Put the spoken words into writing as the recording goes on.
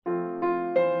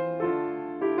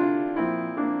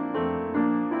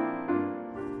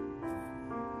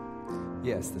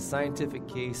Yes, the scientific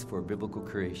case for biblical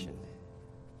creation.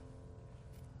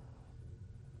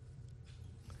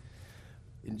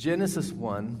 In Genesis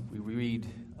 1, we read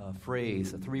a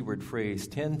three-word phrase,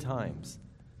 10 times.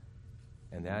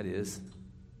 And that is,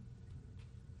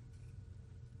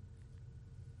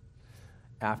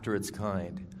 after its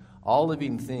kind. All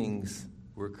living things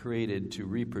were created to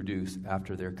reproduce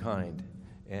after their kind.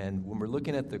 And when we're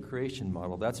looking at the creation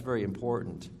model, that's very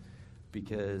important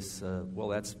because,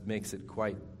 that makes it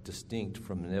quite distinct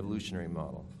from an evolutionary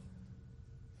model.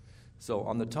 So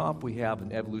on the top, we have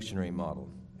an evolutionary model,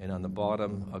 and on the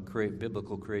bottom, a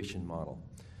biblical creation model.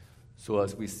 So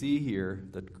as we see here,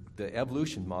 the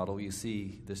evolution model, you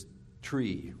see this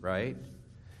tree, right?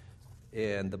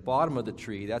 And the bottom of the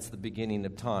tree, that's the beginning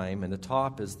of time, and the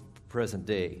top is present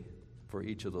day for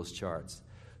each of those charts.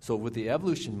 So with the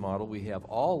evolution model, we have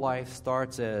all life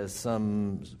starts as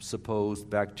some supposed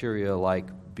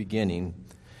bacteria-like beginning,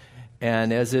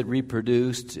 and as it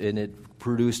reproduced and it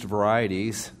produced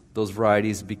varieties, those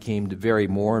varieties became to vary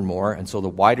more and more, and so the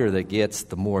wider that gets,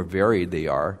 the more varied they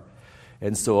are.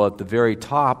 And so at the very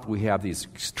top, we have these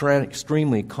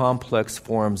extremely complex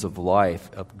forms of life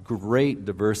of great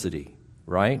diversity,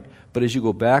 right? But as you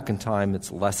go back in time,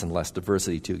 it's less and less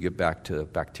diversity to get back to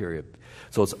bacteria.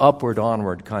 So it's upward,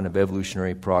 onward kind of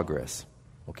evolutionary progress.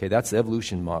 Okay, that's the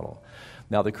evolution model.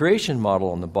 Now the creation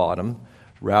model on the bottom,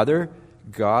 rather,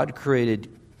 God created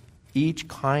each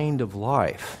kind of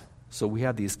life. So we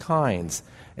have these kinds.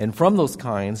 And from those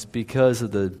kinds, because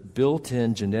of the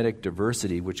built-in genetic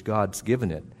diversity which God's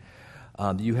given it,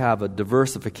 you have a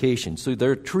diversification. So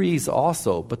there are trees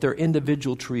also, but they're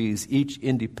individual trees, each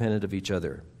independent of each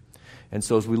other. And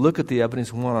so as we look at the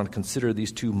evidence, we want to consider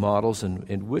these two models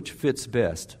and which fits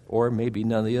best, or maybe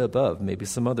none of the above, maybe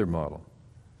some other model.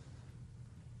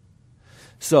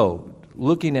 So,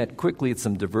 looking at quickly at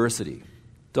some diversity.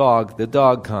 The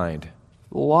dog kind.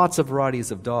 Lots of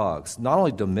varieties of dogs, not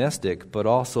only domestic, but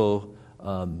also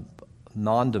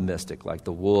non-domestic, like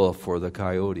the wolf or the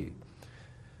coyote.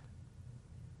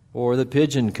 Or the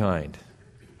pigeon kind.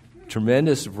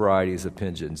 Tremendous varieties of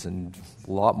pigeons, and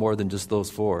a lot more than just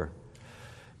those four.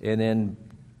 And then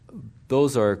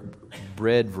those are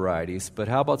bred varieties, but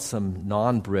how about some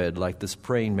non-bred, like this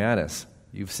praying mantis?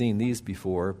 You've seen these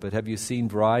before, but have you seen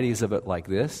varieties of it like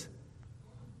this?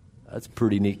 That's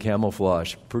pretty neat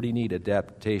camouflage, pretty neat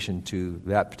adaptation to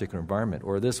that particular environment.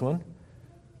 Or this one?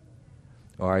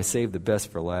 Or I saved the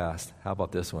best for last. How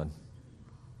about this one?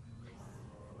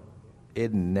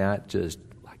 Isn't that just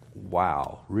like,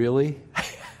 wow, really?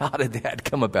 How did that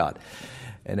come about?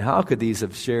 And how could these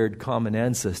have shared common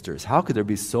ancestors? How could there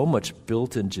be so much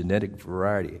built-in genetic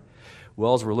variety?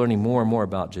 Well, as we're learning more and more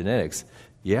about genetics,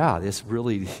 it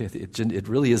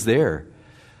really is there.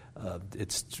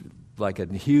 It's like a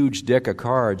huge deck of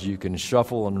cards. You can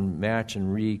shuffle and match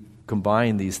and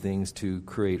recombine these things to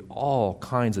create all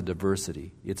kinds of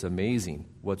diversity. It's amazing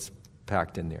what's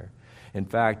packed in there. In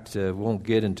fact, we won't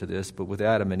get into this, but with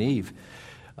Adam and Eve,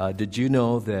 did you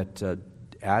know that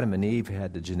Adam and Eve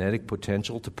had the genetic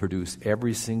potential to produce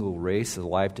every single race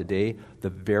alive today, the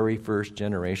very first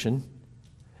generation?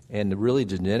 And the really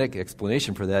genetic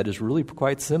explanation for that is really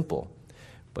quite simple.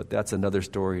 But that's another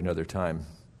story another time.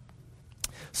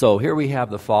 So here we have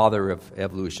the father of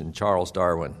evolution, Charles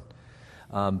Darwin.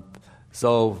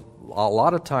 So a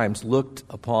lot of times looked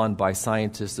upon by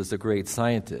scientists as a great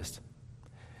scientist.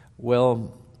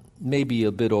 Well, maybe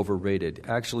a bit overrated.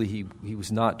 Actually, he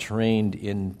was not trained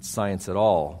in science at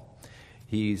all.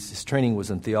 His training was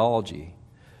in theology.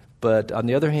 But on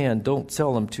the other hand, don't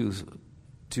sell him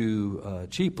too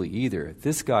cheaply either.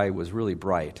 This guy was really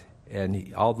bright.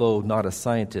 And although not a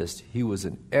scientist, he was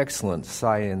an excellent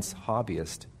science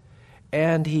hobbyist.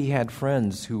 And he had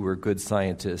friends who were good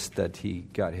scientists that he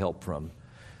got help from.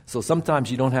 So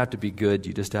sometimes you don't have to be good,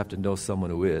 you just have to know someone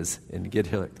who is and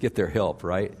get their help,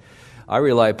 right? I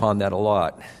rely upon that a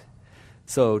lot.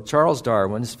 So Charles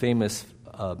Darwin's famous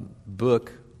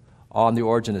book, On the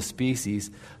Origin of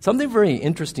Species, something very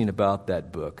interesting about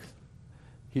that book.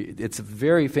 It's a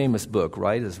very famous book,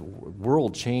 right? It's a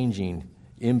world-changing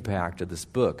impact of this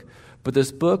book. But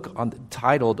this book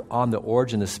titled On the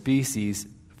Origin of Species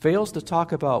fails to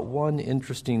talk about one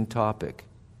interesting topic.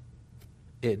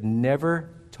 It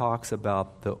never talks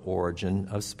about the origin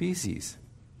of species.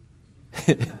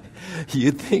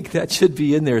 You'd think that should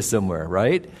be in there somewhere,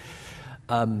 right?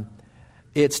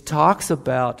 It talks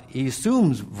about, he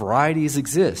assumes varieties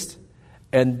exist,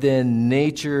 and then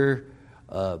nature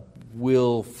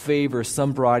will favor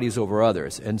some varieties over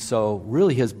others. And so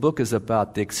really his book is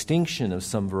about the extinction of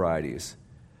some varieties,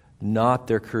 not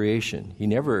their creation. He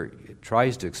never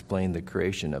tries to explain the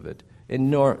creation of it. and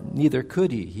neither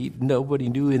could he. Nobody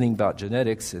knew anything about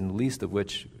genetics, and least of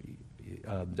which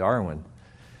Darwin.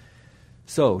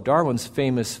 So Darwin's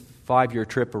famous 5-year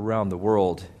trip around the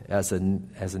world as a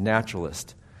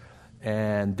naturalist,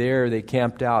 and there they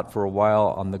camped out for a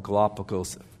while on the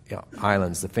Galapagos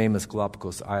Islands, the famous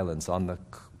Galapagos Islands,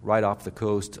 right off the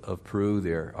coast of Peru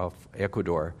there, of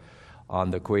Ecuador,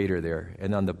 on the equator there,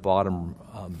 and on the bottom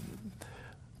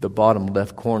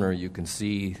left corner you can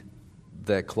see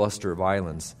that cluster of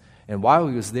islands. And while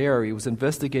he was there, he was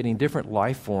investigating different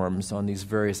life forms on these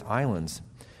various islands,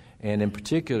 and in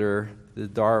particular, the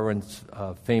Darwin's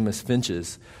famous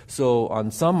finches. So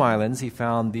on some islands, he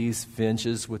found these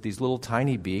finches with these little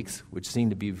tiny beaks, which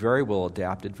seemed to be very well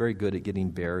adapted, very good at getting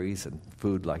berries and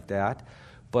food like that.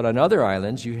 But on other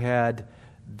islands, you had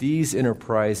these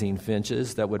enterprising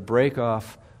finches that would break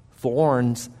off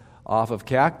thorns off of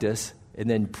cactus and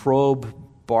then probe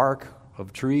bark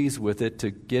of trees with it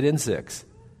to get insects.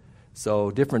 So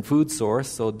different food source,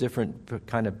 so different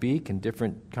kind of beak and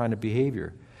different kind of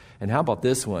behavior. And how about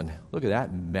this one? Look at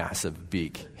that massive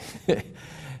beak.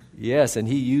 Yes, and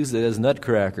he used it as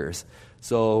nutcrackers.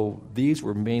 So these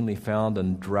were mainly found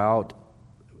on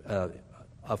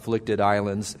drought-afflicted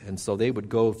islands, and so they would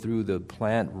go through the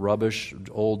plant rubbish,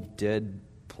 old dead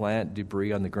plant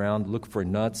debris on the ground, look for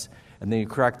nuts, and then he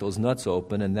cracked those nuts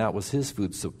open, and that was his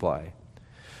food supply.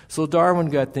 So Darwin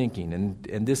got thinking,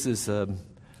 and this is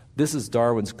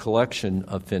Darwin's collection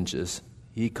of finches.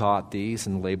 He caught these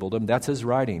and labeled them. That's his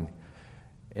writing.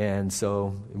 And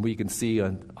so we can see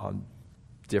on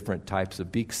different types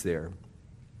of beaks there.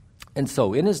 And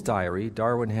so in his diary,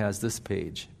 Darwin has this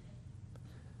page.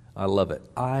 I love it.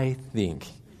 I think.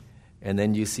 And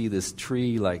then you see this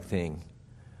tree-like thing.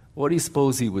 What do you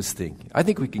suppose he was thinking? I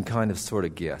think we can kind of sort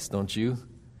of guess, don't you?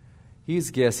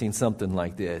 He's guessing something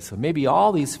like this. So maybe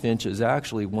all these finches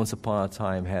actually once upon a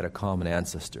time had a common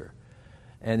ancestor.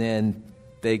 And then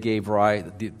they gave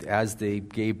as they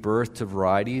gave birth to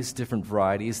varieties, different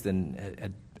varieties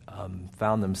then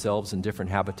found themselves in different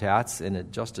habitats and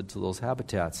adjusted to those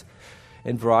habitats.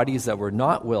 And varieties that were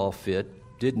not well fit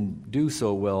didn't do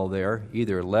so well there,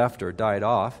 either left or died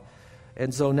off.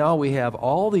 And so now we have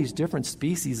all these different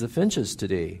species of finches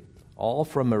today, all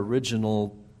from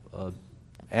original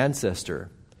ancestor.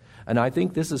 And I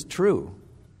think this is true.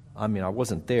 I mean, I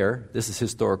wasn't there. This is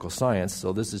historical science,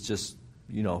 so this is just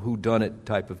whodunit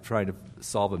type of trying to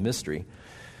solve a mystery.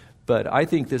 But I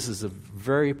think this is a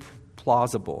very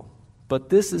plausible. But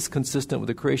this is consistent with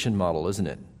the creation model, isn't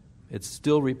it? It's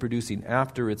still reproducing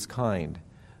after its kind.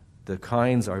 The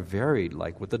kinds are varied,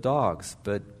 like with the dogs,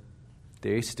 but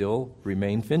they still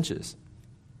remain finches.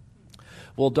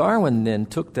 Well, Darwin then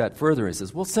took that further and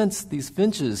says, well, since these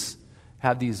finches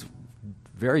have these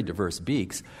very diverse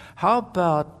beaks, how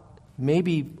about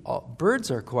maybe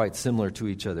birds are quite similar to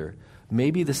each other?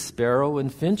 Maybe the sparrow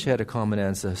and finch had a common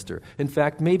ancestor. In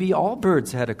fact, maybe all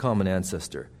birds had a common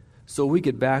ancestor. So we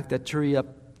could back that theory up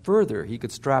further. He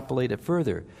could extrapolate it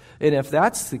further. And if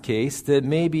that's the case, then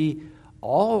maybe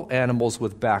all animals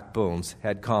with backbones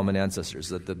had common ancestors,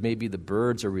 that maybe the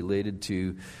birds are related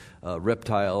to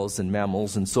reptiles and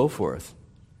mammals and so forth.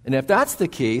 And if that's the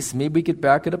case, maybe we could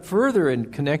back it up further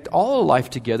and connect all life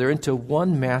together into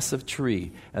one massive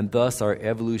tree, and thus our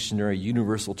evolutionary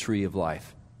universal tree of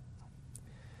life.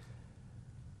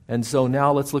 And so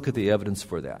now let's look at the evidence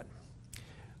for that.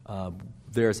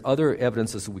 There's other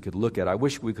evidences we could look at. I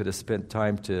wish we could have spent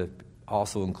time to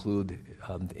also include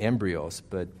the embryos,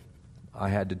 but I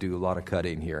had to do a lot of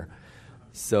cutting here.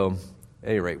 So, at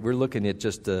any rate, we're looking at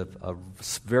just a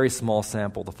very small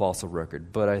sample of the fossil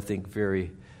record, but I think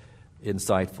very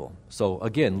insightful. So,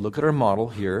 again, look at our model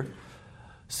here.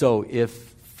 So, if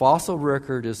fossil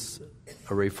record is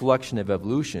a reflection of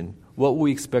evolution, what will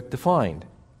we expect to find?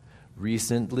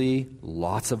 Recently,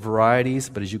 lots of varieties,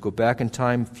 but as you go back in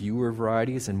time, fewer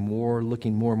varieties and more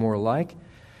looking more and more alike.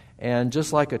 And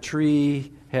just like a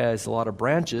tree has a lot of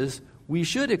branches, we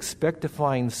should expect to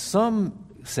find some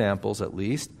samples, at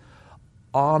least,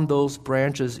 on those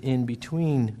branches in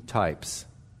between types.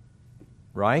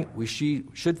 Right? We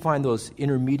should find those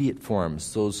intermediate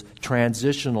forms, those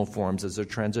transitional forms as they're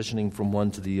transitioning from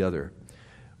one to the other.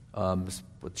 A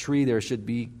tree, there should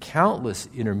be countless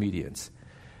intermediates.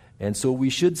 And so we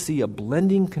should see a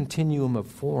blending continuum of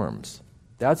forms.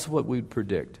 That's what we'd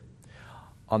predict.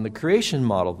 On the creation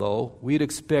model, though, we'd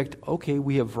expect, okay,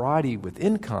 we have variety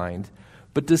within kind,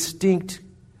 but distinct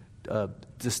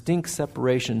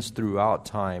separations throughout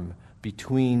time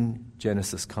between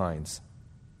Genesis kinds.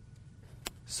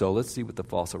 So let's see what the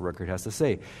fossil record has to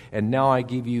say. And now I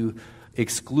give you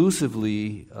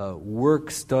exclusively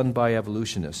works done by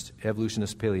evolutionists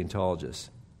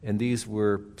paleontologists. And these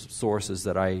were sources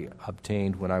that I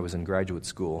obtained when I was in graduate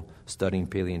school studying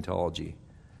paleontology.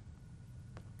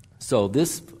 So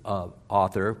this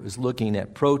author is looking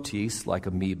at protists, like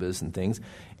amoebas and things,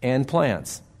 and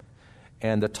plants.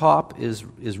 And the top is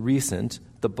recent,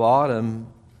 the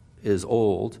bottom is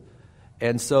old.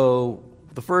 And so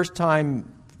the first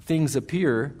time things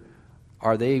appear,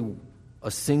 are they a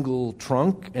single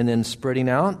trunk and then spreading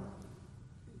out?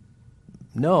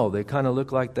 No, they kind of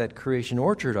look like that creation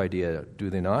orchard idea, do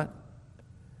they not?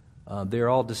 They're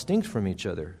all distinct from each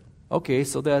other. Okay,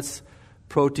 so that's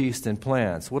protists and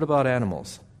plants. What about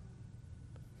animals?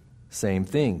 Same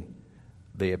thing.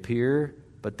 They appear,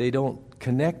 but they don't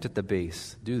connect at the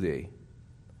base, do they?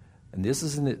 And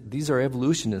these are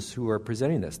evolutionists who are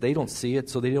presenting this. They don't see it,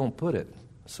 so they don't put it.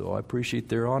 So I appreciate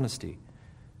their honesty.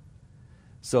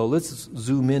 So let's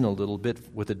zoom in a little bit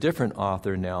with a different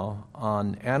author now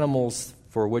on animals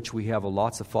for which we have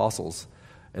lots of fossils,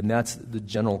 and that's the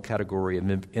general category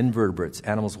of invertebrates,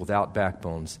 animals without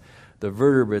backbones. The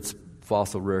vertebrates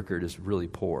fossil record is really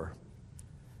poor.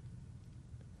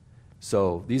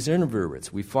 So these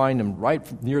invertebrates, we find them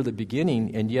right near the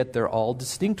beginning, and yet they're all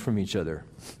distinct from each other.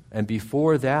 And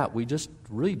before that, we just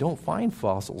really don't find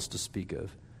fossils to speak of.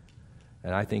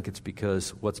 And I think it's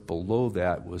because what's below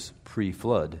that was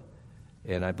pre-flood.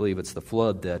 And I believe it's the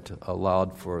flood that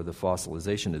allowed for the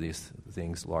fossilization of these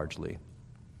things largely.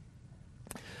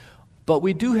 But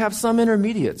we do have some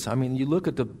intermediates. I mean, you look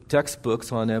at the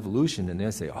textbooks on evolution and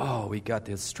they say, oh, we got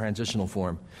this transitional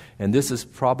form. And this is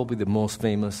probably the most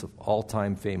famous,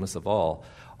 all-time famous of all,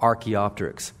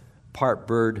 Archaeopteryx, part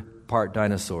bird, part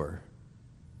dinosaur.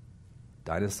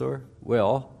 Dinosaur?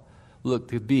 Well, look,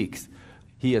 the beaks.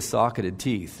 He has socketed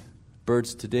teeth.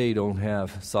 Birds today don't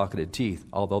have socketed teeth,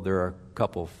 although there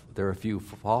are a few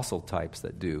fossil types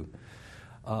that do.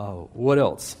 What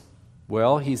else?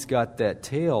 Well, he's got that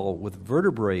tail with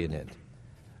vertebrae in it.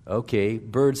 Okay,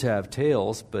 birds have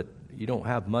tails, but you don't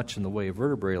have much in the way of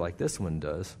vertebrae like this one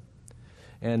does.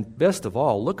 And best of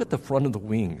all, look at the front of the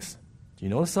wings. Do you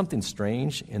notice something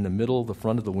strange in the middle of the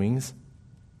front of the wings?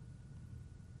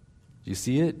 Do you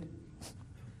see it?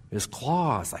 His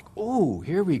claws, like, oh,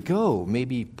 here we go.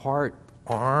 Maybe part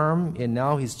arm, and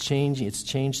now it's changed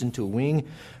into a wing,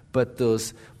 but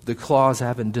the claws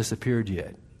haven't disappeared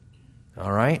yet.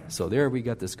 All right? So there we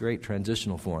got this great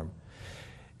transitional form.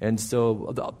 And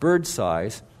so the bird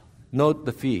size, note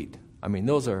the feet. I mean,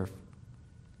 those are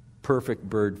perfect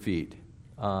bird feet.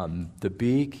 The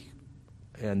beak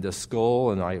and the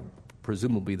skull, and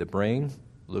presumably the brain,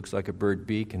 looks like a bird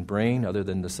beak and brain other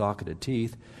than the socketed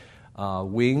teeth.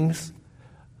 Wings,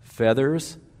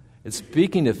 feathers. And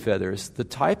speaking of feathers, the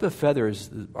type of feathers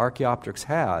Archaeopteryx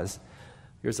has,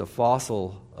 here's a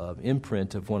fossil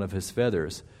imprint of one of his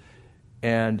feathers.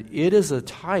 And it is a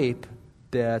type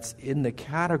that's in the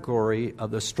category of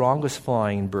the strongest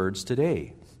flying birds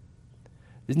today.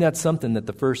 Isn't that something that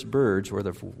the first birds, or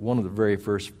one of the very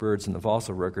first birds in the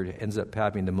fossil record, ends up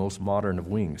having the most modern of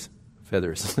wings,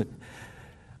 feathers.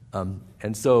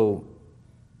 And so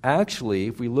actually,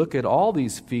 if we look at all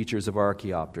these features of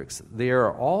Archaeopteryx, they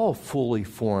are all fully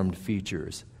formed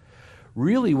features.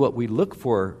 Really what we look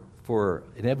for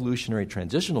an evolutionary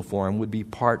transitional form would be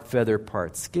part feather,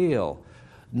 part scale.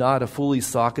 Not a fully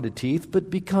socketed teeth, but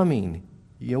becoming.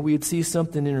 We'd see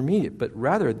something intermediate, but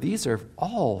rather these are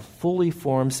all fully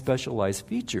formed specialized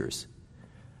features.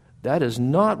 That is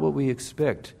not what we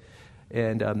expect.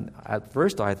 And at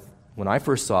first, when I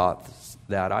first saw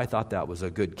that, I thought that was a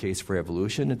good case for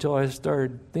evolution until I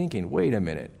started thinking, wait a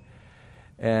minute.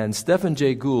 And Stephen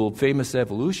Jay Gould, famous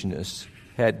evolutionist,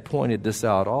 had pointed this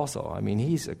out also. I mean,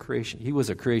 he was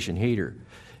a creation hater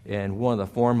and one of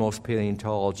the foremost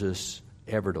paleontologists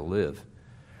ever to live.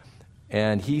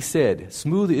 And he said,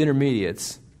 smooth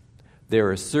intermediates,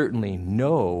 there is certainly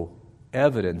no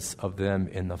evidence of them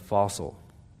in the fossil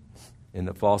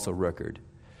record.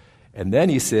 And then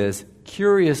he says,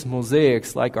 curious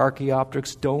mosaics like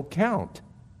Archaeopteryx don't count.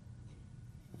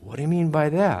 What do you mean by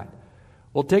that?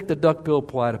 Well, take the duck-billed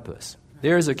platypus.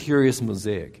 There's a curious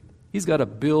mosaic. He's got a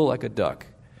bill like a duck.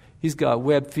 He's got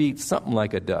webbed feet, something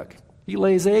like a duck. He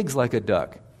lays eggs like a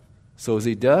duck. So is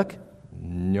he duck?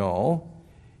 No.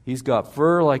 He's got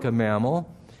fur like a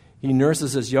mammal. He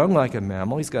nurses his young like a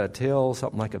mammal. He's got a tail,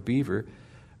 something like a beaver.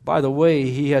 By the way,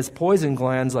 he has poison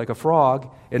glands like a frog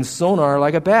and sonar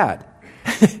like a bat.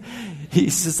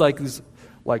 He's just like,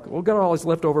 we've got all these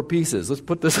leftover pieces. Let's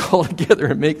put this all together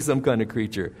and make some kind of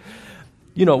creature.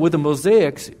 With the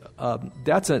mosaics,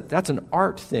 that's an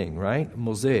art thing, right?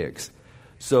 Mosaics.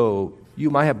 So you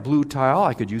might have blue tile.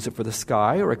 I could use it for the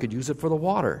sky, or I could use it for the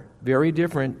water. Very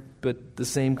different, but the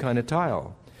same kind of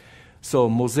tile. So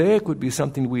mosaic would be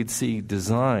something we'd see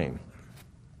design.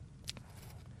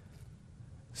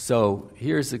 So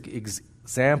here's an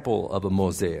example of a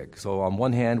mosaic. So on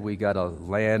one hand, we got a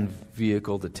land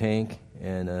vehicle, the tank,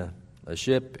 and a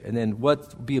ship. And then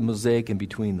what would be a mosaic in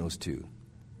between those two?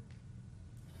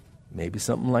 Maybe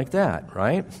something like that,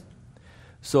 right?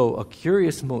 So a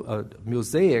curious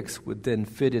mosaics would then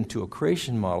fit into a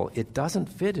creation model. It doesn't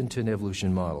fit into an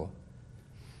evolution model.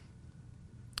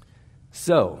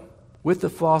 So with the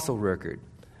fossil record,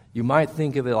 you might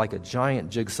think of it like a giant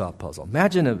jigsaw puzzle.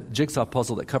 Imagine a jigsaw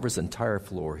puzzle that covers the entire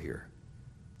floor here.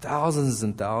 Thousands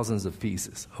and thousands of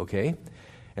pieces, okay?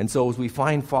 And so as we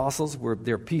find fossils,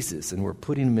 they're pieces, and we're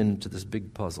putting them into this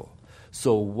big puzzle.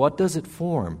 So what does it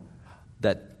form?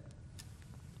 That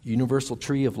universal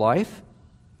tree of life?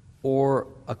 Or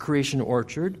a creation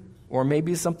orchard? Or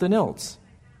maybe something else?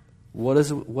 What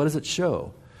does it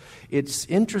show? It's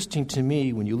interesting to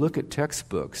me when you look at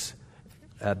textbooks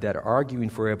that are arguing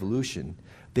for evolution,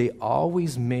 they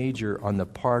always major on the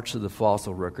parts of the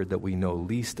fossil record that we know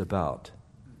least about.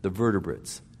 The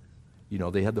vertebrates. You know,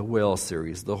 they had the whale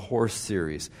series, the horse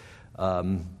series,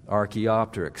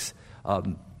 Archaeopteryx,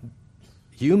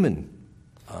 human.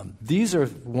 These are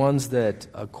ones that,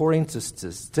 according to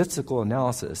statistical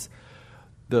analysis,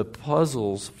 the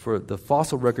puzzles for the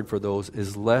fossil record for those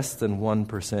is less than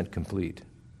 1% complete.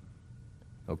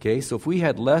 Okay, so if we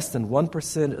had less than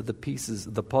 1% of the pieces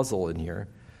of the puzzle in here,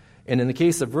 and in the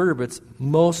case of vertebrates,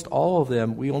 most all of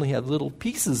them, we only have little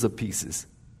pieces of pieces.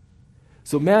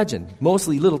 So imagine,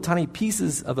 mostly little tiny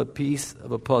pieces of a piece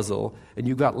of a puzzle, and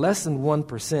you've got less than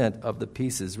 1% of the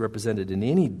pieces represented in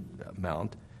any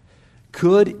amount.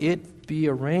 Could it be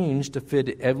arranged to fit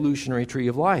an evolutionary tree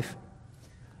of life?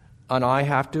 And I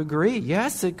have to agree,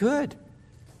 yes, it could.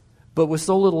 But with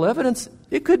so little evidence,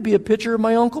 it could be a picture of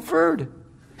my Uncle Ferd.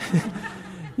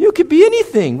 You could be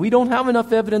anything. We don't have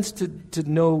enough evidence to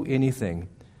know anything.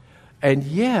 And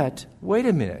yet, wait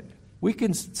a minute.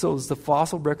 So is the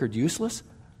fossil record useless?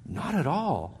 Not at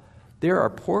all. There are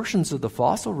portions of the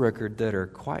fossil record that are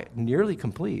quite nearly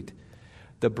complete.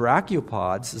 The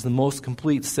brachiopods is the most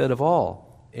complete set of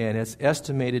all, and it's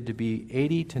estimated to be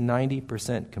 80 to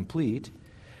 90% complete.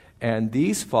 And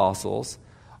these fossils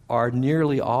are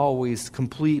nearly always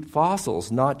complete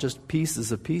fossils, not just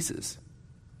pieces of pieces.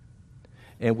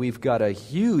 And we've got a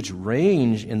huge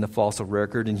range in the fossil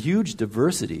record and huge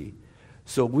diversity.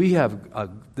 So we have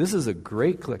this is a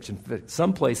great collection.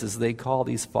 Some places they call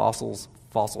these fossils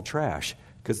fossil trash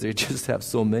because they just have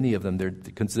so many of them. They're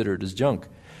considered as junk.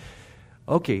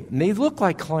 Okay, and they look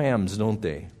like clams, don't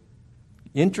they?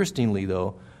 Interestingly,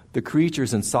 though, the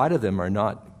creatures inside of them are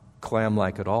not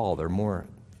clam-like at all. They're more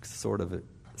sort of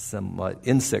somewhat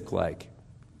insect-like.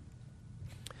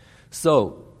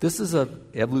 So this is an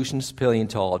evolutionist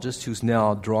paleontologist who's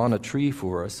now drawn a tree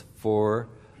for us for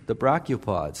the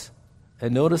brachiopods.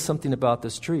 And notice something about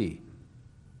this tree.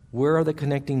 Where are the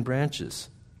connecting branches?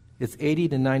 It's 80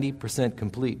 to 90%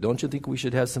 complete. Don't you think we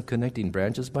should have some connecting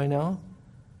branches by now?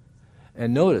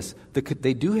 And notice,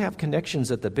 they do have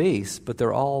connections at the base, but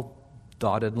they're all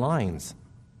dotted lines.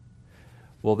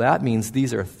 Well, that means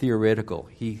these are theoretical.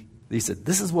 They said,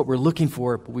 this is what we're looking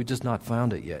for, but we've just not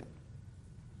found it yet.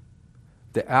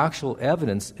 The actual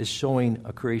evidence is showing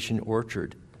a creation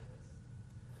orchard.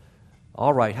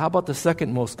 All right, how about the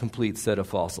second most complete set of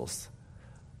fossils?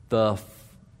 The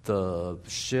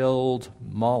shelled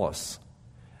mollusks.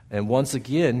 And once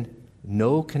again,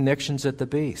 no connections at the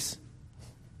base.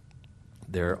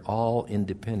 They're all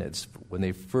independent. When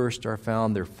they first are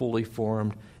found, they're fully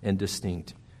formed and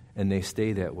distinct, and they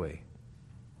stay that way.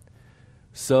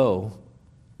 So,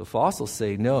 the fossils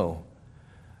say no.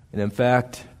 And in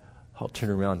fact, I'll turn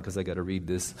around because I got to read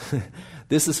this.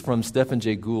 This is from Stephen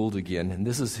Jay Gould again, and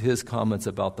this is his comments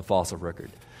about the fossil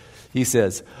record. He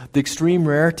says, the extreme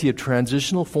rarity of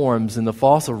transitional forms in the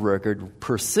fossil record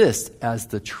persists as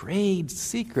the trade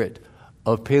secret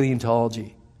of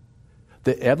paleontology.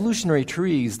 The evolutionary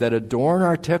trees that adorn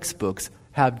our textbooks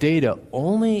have data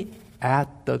only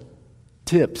at the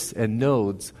tips and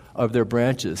nodes of their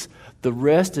branches. The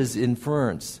rest is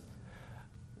inference.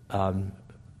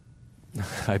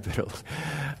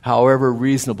 However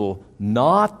reasonable,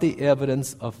 not the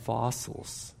evidence of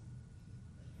fossils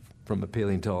from a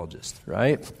paleontologist,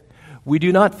 right? We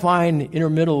do not find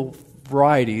intermittent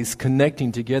varieties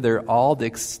connecting together all the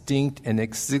extinct and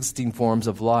existing forms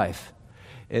of life.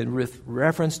 And with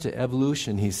reference to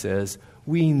evolution, he says,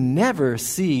 we never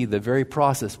see the very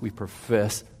process we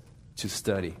profess to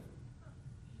study.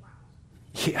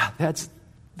 Yeah,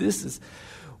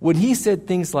 when he said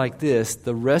things like this,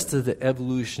 the rest of the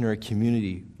evolutionary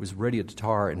community was ready to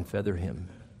tar and feather him.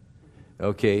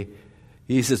 Okay,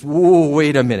 He says, whoa,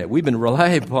 wait a minute. We've been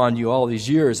relying upon you all these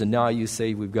years, and now you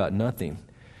say we've got nothing.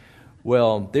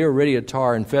 Well, they were ready to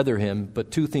tar and feather him,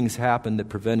 but two things happened that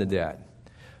prevented that.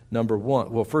 Number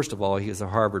one, well, first of all, he was a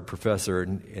Harvard professor,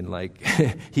 and like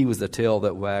he was the tail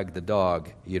that wagged the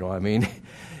dog, you know what I mean?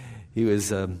 He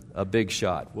was a big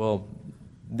shot. Well,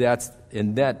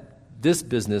 this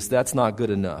business, that's not good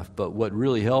enough. But what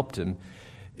really helped him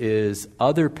is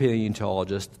other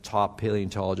paleontologists, top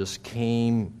paleontologists,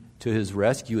 came to his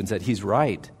rescue and said, he's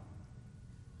right.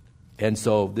 And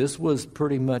so this was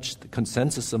pretty much the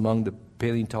consensus among the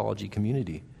paleontology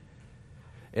community.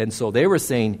 And so they were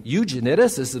saying, you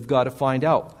geneticists have got to find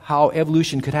out how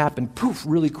evolution could happen, poof,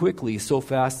 really quickly, so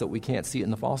fast that we can't see it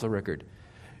in the fossil record.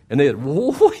 And they said,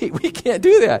 wait, we can't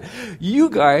do that. You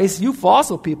guys, you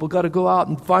fossil people, got to go out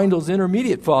and find those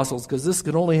intermediate fossils because this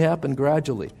can only happen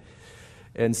gradually.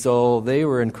 And so they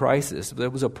were in crisis.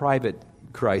 It was a private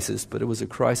crisis, but it was a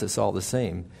crisis all the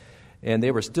same. And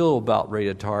they were still about ready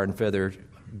to tar and feather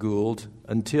Gould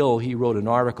until he wrote an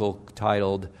article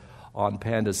titled On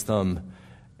Panda's Thumb.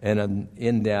 And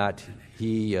in that,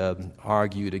 he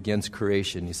argued against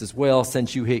creation. He says, well,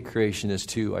 since you hate creationists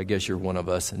too, I guess you're one of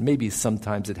us. And maybe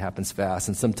sometimes it happens fast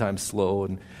and sometimes slow,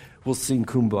 and we'll sing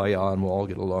Kumbaya and we'll all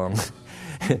get along.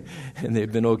 And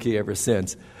they've been okay ever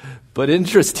since. But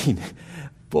interesting,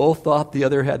 both thought the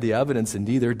other had the evidence, and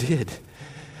neither did.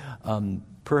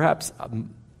 Perhaps,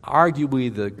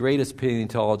 arguably, the greatest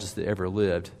paleontologist that ever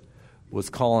lived was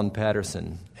Colin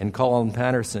Patterson. And Colin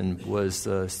Patterson was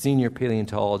a senior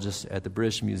paleontologist at the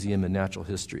British Museum of Natural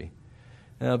History.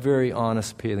 And a very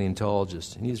honest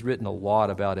paleontologist. And he's written a lot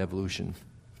about evolution.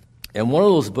 And one of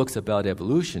those books about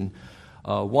evolution,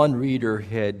 one reader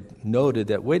had noted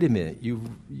that, wait a minute,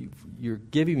 you're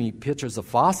giving me pictures of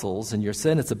fossils and you're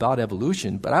saying it's about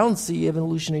evolution, but I don't see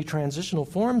evolutionary transitional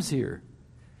forms here.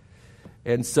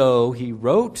 And so he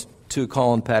wrote to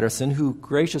Colin Patterson, who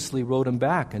graciously wrote him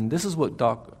back. And this is what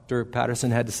Dr.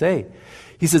 Patterson had to say.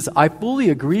 He says, I fully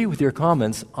agree with your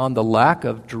comments on the lack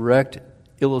of direct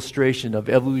illustration of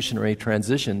evolutionary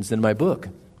transitions in my book.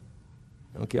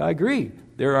 Okay, I agree.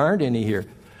 There aren't any here.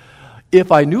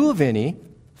 If I knew of any,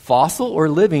 fossil or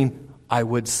living, I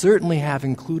would certainly have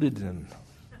included them.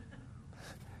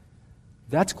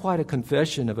 That's quite a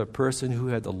confession of a person who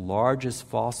had the largest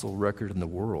fossil record in the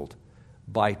world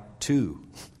by 2.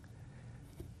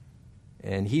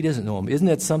 And he doesn't know them. Isn't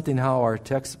that something how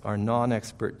our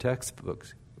non-expert textbook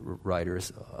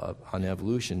writers on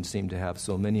evolution seem to have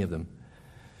so many of them?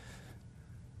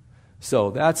 So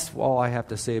that's all I have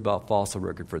to say about fossil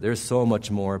record. There's so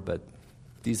much more, but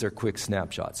these are quick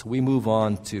snapshots. We move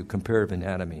on to comparative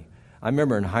anatomy. I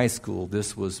remember in high school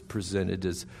this was presented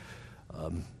as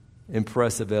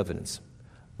impressive evidence.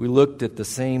 We looked at the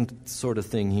same sort of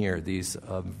thing here, these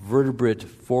vertebrate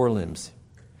forelimbs.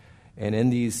 And in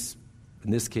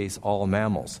this case, all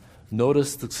mammals.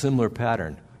 Notice the similar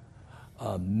pattern.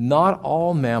 Not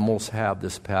all mammals have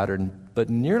this pattern, but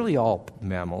nearly all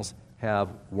mammals have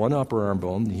one upper arm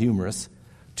bone, the humerus,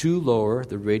 2 lower,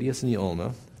 the radius and the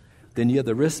ulna. Then you have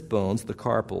the wrist bones, the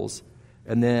carpals,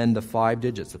 and then the 5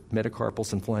 digits, the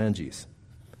metacarpals and phalanges.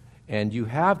 And you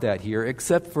have that here,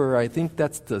 except for, I think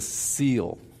that's the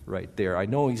seal right there. I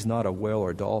know he's not a whale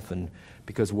or dolphin,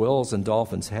 because whales and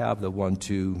dolphins have the 1,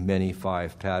 2, many,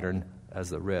 5 pattern as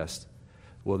the rest.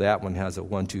 Well, that one has a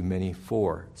 1, 2, many,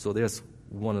 4. So there's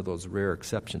one of those rare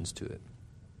exceptions to it.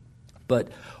 But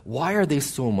why are they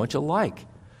so much alike?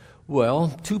 Well,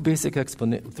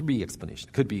 3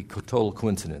 explanations. Could be total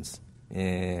coincidence.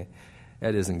 That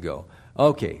doesn't go.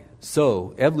 Okay,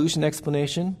 so evolution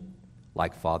explanation,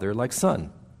 like father, like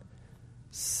son.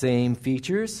 Same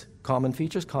features, common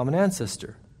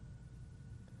ancestor.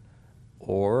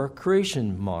 Or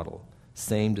creation model.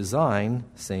 Same design,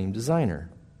 same designer.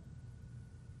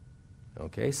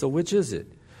 Okay, so which is it?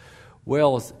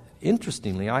 Well,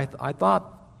 interestingly, I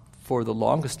thought for the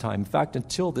longest time, in fact,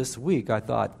 until this week, I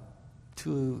thought,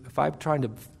 if I'm trying to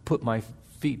put my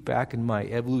feet back in my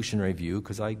evolutionary view,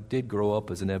 because I did grow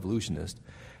up as an evolutionist,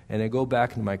 and I go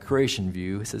back into my creation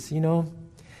view, it says,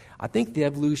 I think the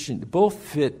evolution, both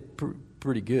fit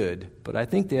pretty good, but I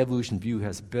think the evolution view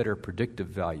has better predictive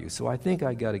value. So I think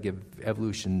I got to give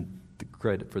evolution the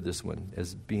credit for this one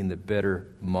as being the better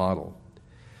model.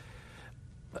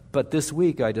 But this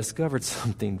week I discovered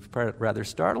something rather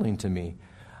startling to me.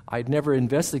 I'd never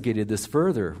investigated this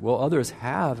further. Well, others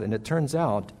have, and it turns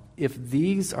out if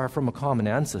these are from a common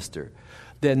ancestor,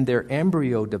 then their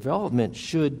embryo development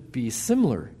should be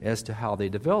similar as to how they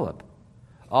develop.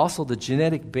 Also, the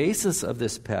genetic basis of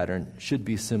this pattern should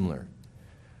be similar.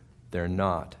 They're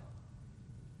not.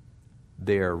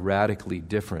 They are radically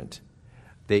different.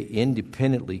 they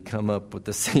independently come up with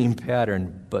the same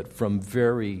pattern, but from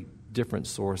very different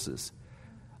sources.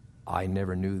 I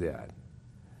never knew that.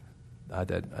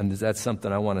 And that's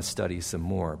something I want to study some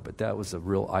more, but that was a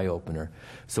real eye-opener.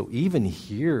 So even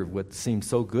here, what seems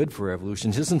so good for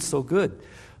evolution isn't so good.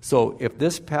 So if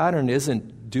this pattern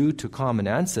isn't due to common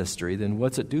ancestry, then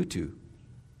what's it due to?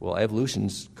 Well, evolution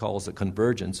calls it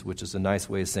convergence, which is a nice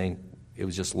way of saying it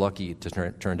was just lucky it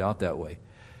turned out that way.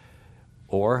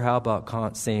 Or how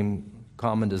about same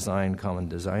common design, common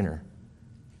designer?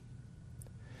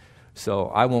 So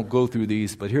I won't go through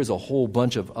these, but here's a whole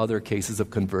bunch of other cases of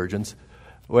convergence.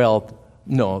 Well,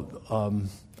 no,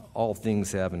 all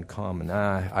things have in common.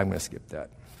 I'm going to skip that.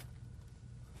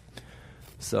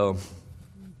 So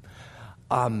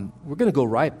we're going to go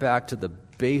right back to the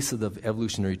base of the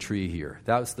evolutionary tree here.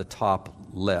 That was the top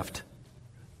left,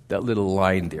 that little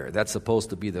line there. That's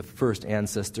supposed to be the first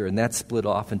ancestor, and that's split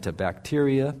off into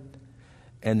bacteria.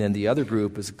 And then the other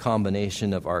group is a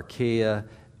combination of archaea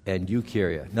and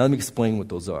eukarya. Now let me explain what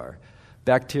those are.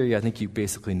 Bacteria, I think you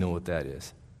basically know what that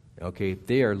is. Okay,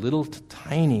 they are little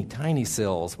tiny, tiny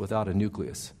cells without a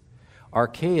nucleus.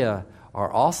 Archaea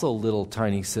are also little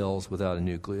tiny cells without a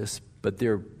nucleus, but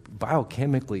they're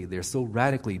biochemically, they're so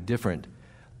radically different,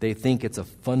 they think it's a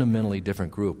fundamentally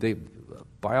different group.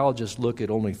 Biologists look at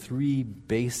only 3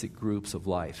 basic groups of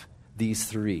life, these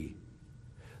 3.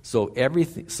 So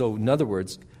in other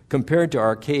words, compared to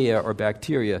archaea or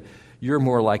bacteria, you're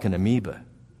more like an amoeba,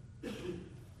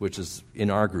 which is in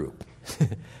our group.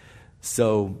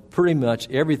 So pretty much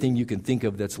everything you can think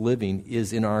of that's living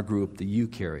is in our group, the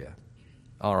eukarya.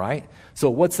 All right? So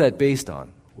what's that based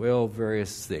on? Well,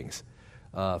 various things.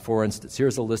 For instance,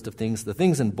 here's a list of things. The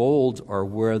things in bold are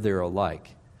where they're alike.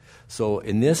 So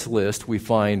in this list, we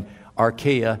find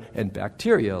archaea and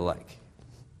bacteria alike,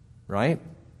 right?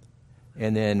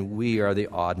 And then we are the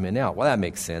odd men out. Well, that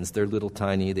makes sense. They're little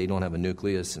tiny. They don't have a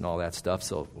nucleus and all that stuff.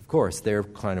 So, of course, they're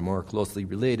kind of more closely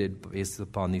related based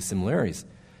upon these similarities.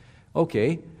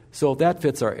 Okay, so that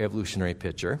fits our evolutionary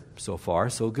picture. So far,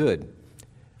 so good.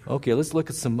 Okay, let's look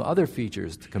at some other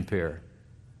features to compare.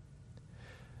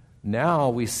 Now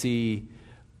we see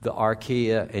the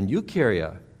archaea and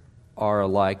eukarya are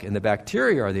alike, and the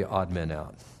bacteria are the odd men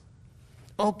out.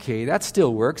 Okay, that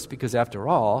still works because, after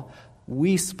all,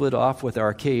 we split off with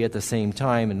archaea at the same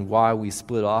time, and while we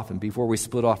split off and before we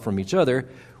split off from each other,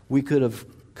 we could have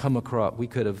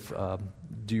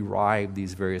derived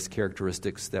these various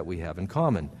characteristics that we have in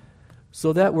common.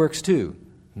 So that works too.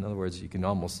 In other words, you can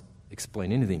almost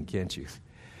explain anything, can't you?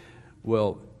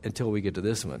 Well, until we get to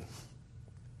this one.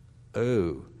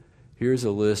 Oh, here's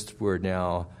a list where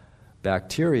now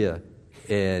bacteria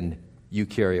and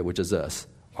eukarya, which is us,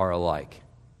 are alike.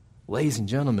 Ladies and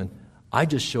gentlemen, I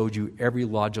just showed you every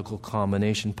logical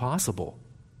combination possible.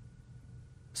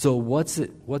 So what's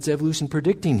evolution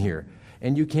predicting here?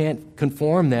 And you can't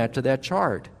conform that to that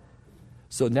chart.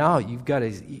 So now you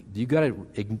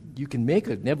can make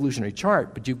an evolutionary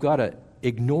chart, but you've got to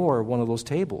ignore one of those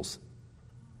tables.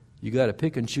 You got to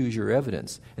pick and choose your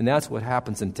evidence, and that's what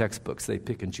happens in textbooks. They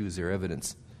pick and choose their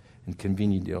evidence, and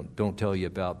conveniently don't tell you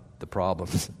about the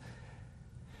problems.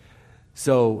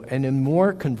 So, and in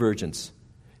more convergence,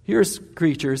 here's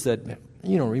creatures that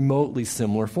remotely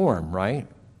similar form, right?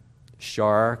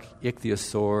 Shark,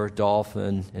 ichthyosaur,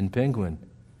 dolphin, and penguin.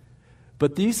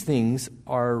 But these things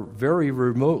are very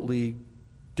remotely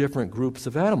different groups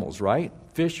of animals, right?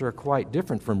 Fish are quite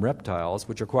different from reptiles,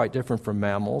 which are quite different from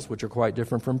mammals, which are quite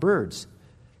different from birds.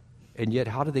 And yet,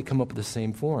 how do they come up with the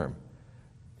same form?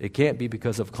 It can't be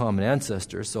because of common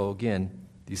ancestors. So again,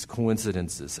 these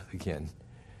coincidences again.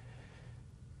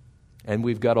 And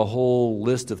we've got a whole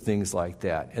list of things like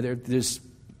that. And there's,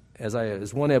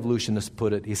 as one evolutionist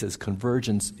put it, he says,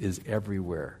 convergence is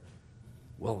everywhere.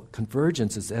 Well,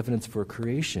 convergence is evidence for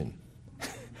creation.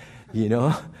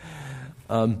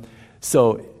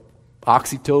 So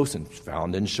oxytocin,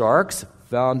 found in sharks,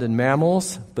 found in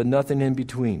mammals, but nothing in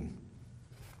between.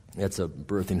 It's a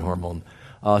birthing hormone.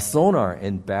 Sonar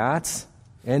in bats,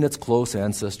 and its close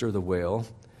ancestor, the whale,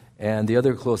 and the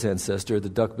other close ancestor, the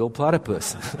duck-billed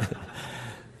platypus.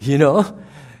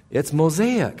 It's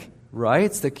mosaic,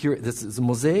 right? This is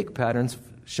mosaic patterns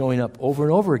showing up over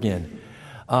and over again.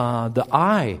 The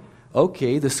eye,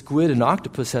 okay, the squid and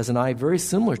octopus has an eye very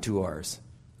similar to ours,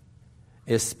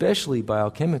 especially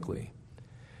biochemically.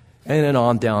 And then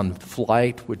on down,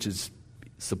 flight, which is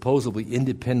supposedly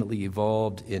independently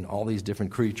evolved in all these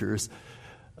different creatures.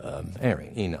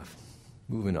 Anyway, enough.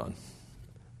 Moving on.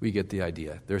 We get the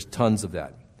idea. There's tons of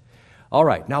that. All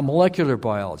right, now molecular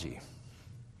biology.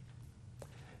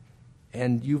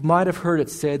 And you might have heard it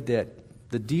said that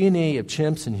the DNA of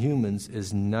chimps and humans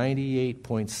is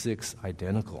 98.6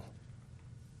 identical.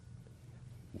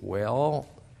 Well,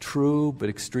 true, but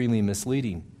extremely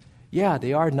misleading. Yeah,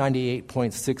 they are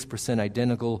 98.6%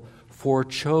 identical for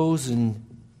chosen,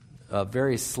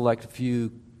 very select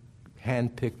few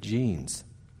hand-picked genes.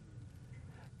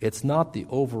 It's not the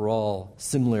overall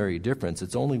similarity difference.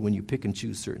 It's only when you pick and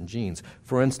choose certain genes.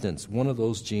 For instance, one of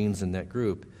those genes in that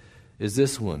group is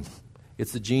this one.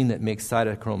 It's the gene that makes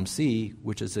cytochrome C,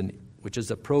 which is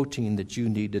a protein that you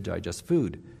need to digest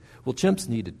food. Well, chimps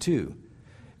need it too.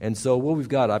 And so what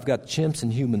I've got chimps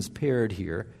and humans paired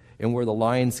here, and where the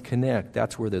lines connect,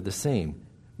 that's where they're the same,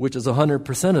 which is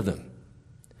 100% of them.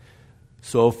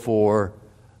 So for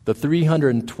the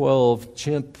 312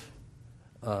 chimp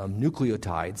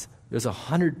nucleotides, there's a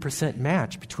 100%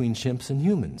 match between chimps and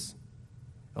humans.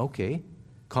 Okay,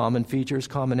 common features,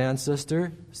 common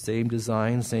ancestor, same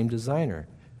design, same designer.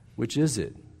 Which is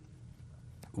it?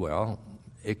 Well,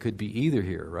 it could be either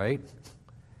here, right?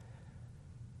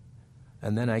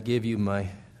 And then I give you my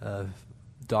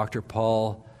Dr.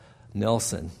 Paul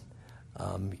Nelson.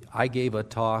 I gave a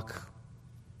talk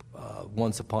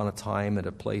once upon a time at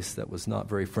a place that was not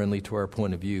very friendly to our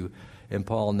point of view, and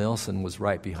Paul Nelson was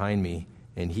right behind me,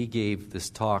 and he gave this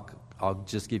talk. I'll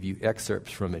just give you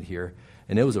excerpts from it here,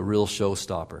 and it was a real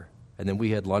showstopper. And then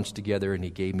we had lunch together, and he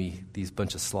gave me these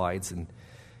bunch of slides, and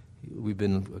we've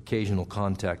been in occasional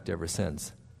contact ever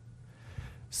since.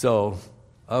 So,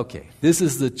 okay, this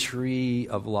is the tree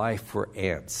of life for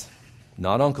ants,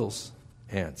 not uncles,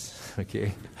 ants,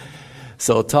 okay?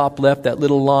 So top left, that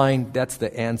little line, that's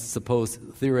the ant's supposed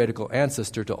theoretical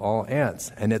ancestor to all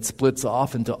ants. And it splits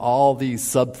off into all these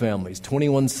subfamilies,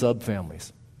 21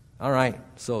 subfamilies. All right,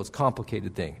 so it's a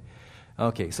complicated thing.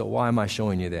 Okay, so why am I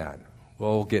showing you that?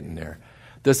 Well, we'll get in there.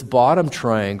 This bottom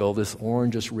triangle, this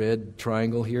orangish-red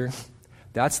triangle here,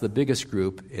 that's the biggest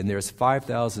group, and there's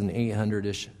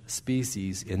 5,800-ish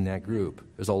species in that group.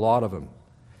 There's a lot of them.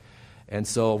 And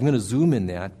so I'm going to zoom in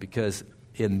that because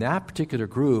in that particular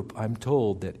group, I'm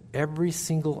told that every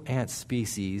single ant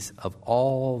species of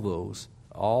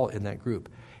all in that group,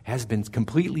 has been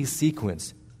completely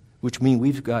sequenced, which means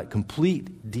we've got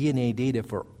complete DNA data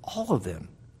for all of them,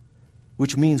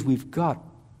 which means we've got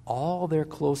all their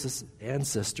closest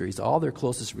ancestries, all their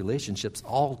closest relationships,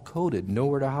 all coded,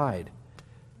 nowhere to hide,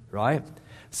 right?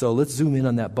 So let's zoom in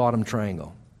on that bottom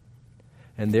triangle.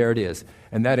 And there it is.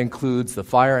 And that includes the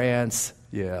fire ants.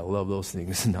 Yeah, I love those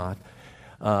things. Not.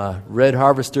 Red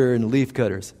harvester and leaf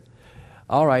cutters.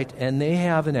 All right, and they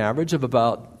have an average of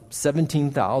about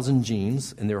 17,000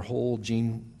 genes in their whole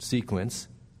gene sequence.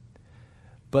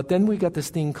 But then we got this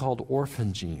thing called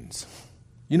orphan genes.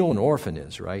 You know what an orphan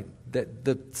is, right? That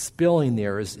the spelling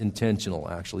there is intentional,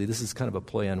 actually. This is kind of a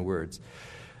play on words.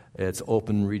 It's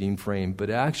open reading frame, but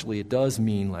actually it does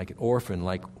mean like an orphan,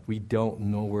 like we don't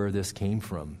know where this came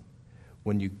from.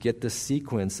 When you get the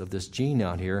sequence of this gene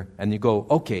out here, and you go,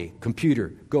 okay,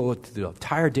 computer, go to the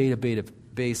entire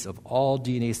database of all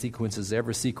DNA sequences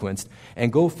ever sequenced,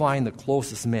 and go find the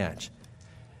closest match.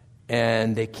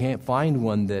 And they can't find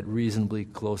one that reasonably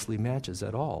closely matches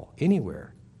at all,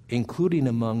 anywhere, including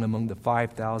among the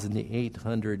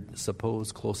 5,800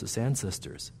 supposed closest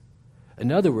ancestors.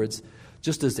 In other words,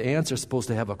 just as the ants are supposed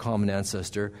to have a common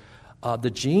ancestor, the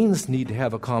genes need to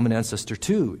have a common ancestor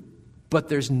too. But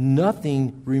there's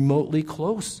nothing remotely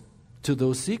close to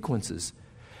those sequences.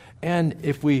 And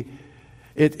if we,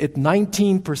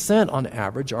 19% on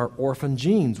average are orphan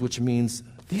genes, which means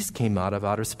these came out of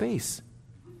outer space.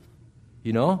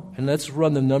 You know? And let's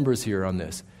run the numbers here on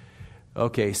this.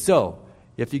 Okay, so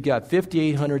if you got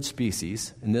 5,800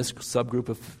 species in this subgroup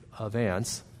of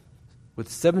ants with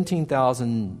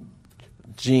 17,000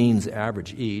 genes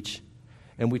average each,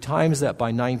 and we times that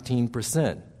by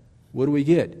 19%, what do we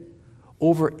get?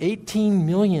 Over 18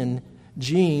 million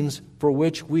genes for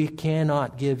which we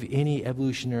cannot give any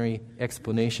evolutionary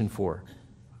explanation for.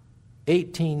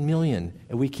 18 million.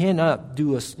 And we cannot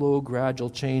do a slow,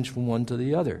 gradual change from one to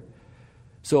the other.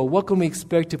 So what can we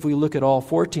expect if we look at all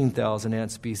 14,000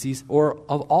 ant species or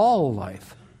of all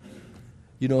life?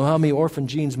 You know, how many orphan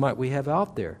genes might we have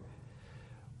out there?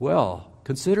 Well,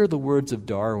 consider the words of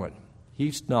Darwin.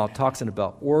 He's now talking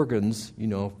about organs, you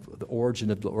know, the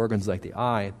origin of the organs like the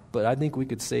eye, but I think we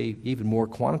could say even more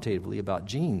quantitatively about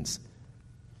genes.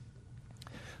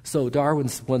 So Darwin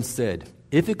once said,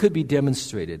 if it could be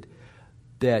demonstrated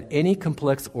that any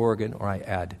complex organ, or I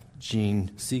add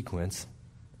gene sequence,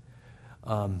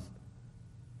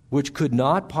 which could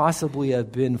not possibly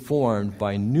have been formed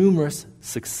by numerous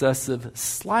successive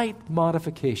slight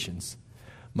modifications,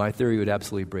 my theory would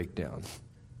absolutely break down.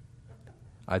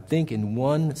 I think in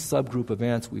one subgroup of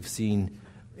ants we've seen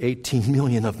 18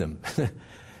 million of them.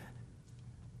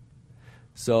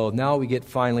 So now we get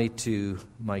finally to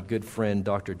my good friend,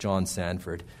 Dr. John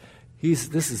Sanford.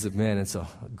 This is a man, it's a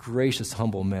gracious,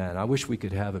 humble man. I wish we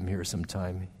could have him here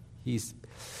sometime. He's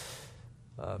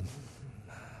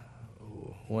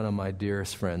one of my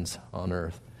dearest friends on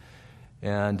earth.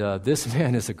 And this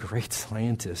man is a great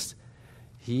scientist.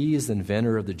 He is the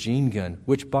inventor of the gene gun,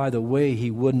 which, by the way, he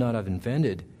would not have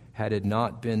invented had it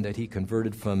not been that he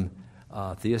converted from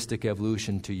theistic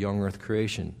evolution to young earth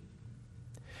creation.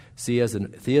 See, as a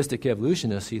theistic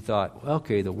evolutionist, he thought,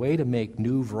 okay, the way to make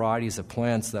new varieties of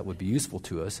plants that would be useful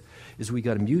to us is we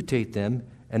got to mutate them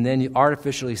and then you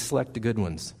artificially select the good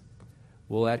ones.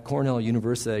 Well, at Cornell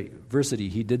University,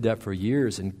 he did that for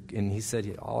years, and he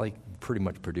said all I pretty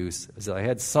much produced is I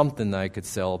had something that I could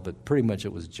sell, but pretty much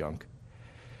it was junk.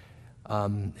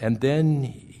 And then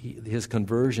his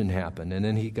conversion happened, and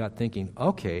then he got thinking,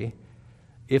 okay,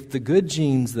 if the good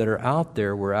genes that are out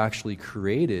there were actually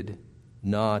created,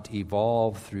 not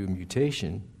evolved through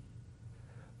mutation,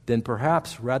 then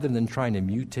perhaps rather than trying to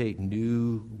mutate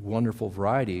new, wonderful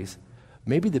varieties,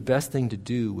 maybe the best thing to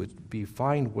do would be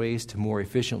find ways to more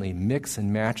efficiently mix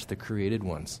and match the created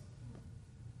ones.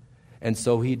 And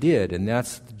so he did, and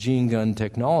that's the gene gun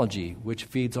technology, which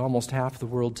feeds almost half the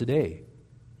world today.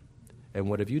 And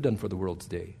what have you done for the world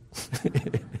today?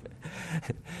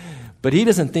 But he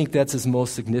doesn't think that's his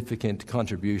most significant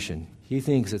contribution. He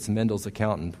thinks it's Mendel's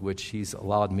accountant, which he's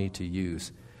allowed me to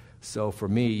use. So for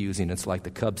me, using it's like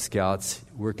the Cub Scouts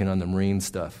working on the Marine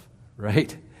stuff,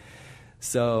 right?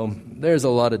 So there's a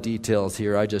lot of details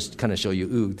here. I just kind of show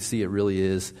you, see, it really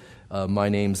is. My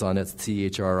name's on it,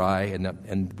 CHRI,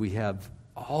 and we have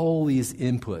all these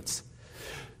inputs.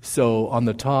 So on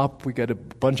the top, we got a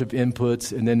bunch of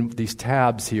inputs, and then these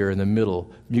tabs here in the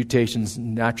middle, mutations,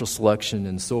 natural selection,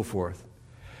 and so forth.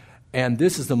 And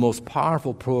this is the most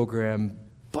powerful program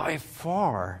by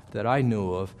far that I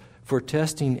know of for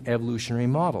testing evolutionary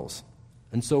models.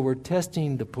 And so we're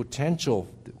testing the potential.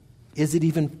 Is it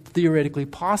even theoretically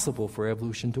possible for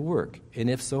evolution to work? And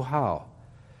if so, how?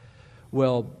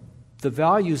 Well, the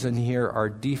values in here are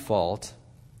default.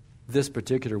 This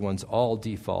particular one's all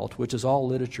default, which is all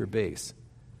literature-based.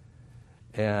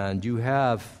 And you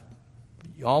have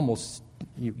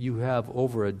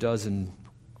over a dozen,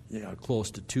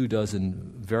 close to 24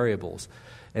 variables.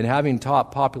 And having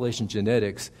taught population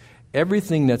genetics,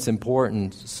 everything that's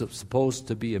important, supposed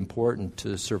to be important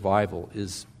to survival,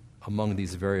 is among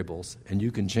these variables. And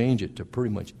you can change it to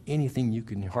pretty much anything you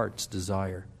can heart's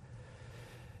desire.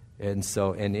 And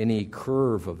any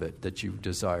curve of it that you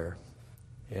desire.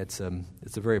 It's a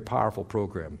very powerful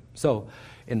program. So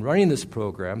in running this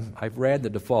program, I've ran the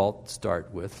default to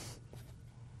start with,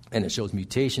 and it shows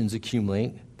mutations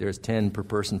accumulate. There's 10 per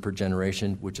person per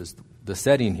generation, which is the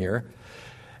setting here.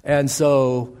 And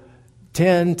so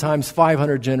 10 times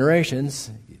 500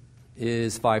 generations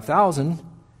is 5,000.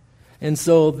 And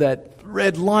so that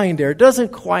red line there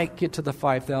doesn't quite get to the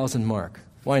 5,000 mark.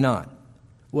 Why not?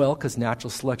 Well, because natural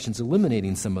selection's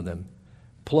eliminating some of them.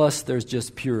 Plus, there's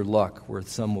just pure luck, where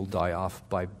some will die off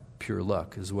by pure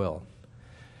luck as well.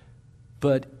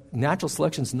 But natural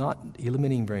selection's not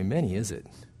eliminating very many, is it?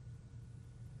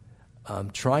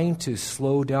 Trying to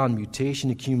slow down mutation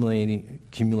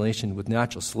accumulation with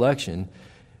natural selection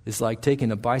is like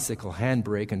taking a bicycle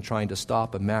handbrake and trying to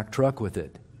stop a Mack truck with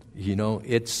it.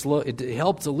 It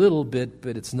helps a little bit,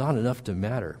 but it's not enough to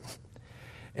matter.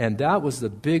 And that was the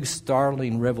big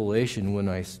startling revelation when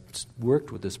I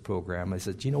worked with this program. I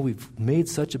said, we've made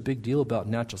such a big deal about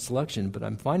natural selection, but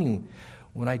I'm finding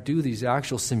when I do these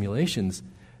actual simulations,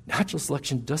 natural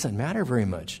selection doesn't matter very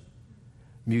much.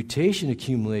 Mutation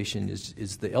accumulation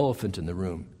is the elephant in the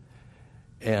room.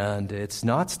 And it's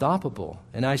not stoppable.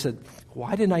 And I said,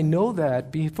 why didn't I know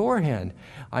that beforehand?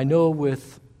 I know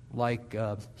with,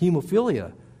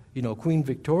 hemophilia, Queen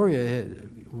Victoria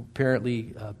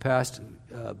apparently passed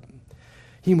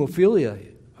hemophilia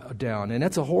down, and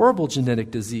that's a horrible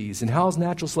genetic disease. And how's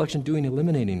natural selection doing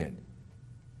eliminating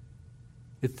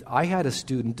it? I had a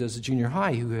student as a junior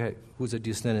high who was a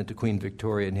descendant to Queen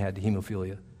Victoria and had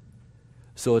hemophilia.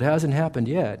 So it hasn't happened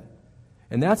yet.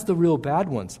 And that's the real bad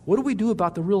ones. What do we do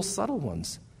about the real subtle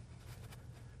ones?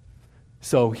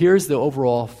 So here's the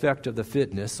overall effect of the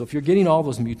fitness. So if you're getting all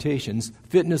those mutations,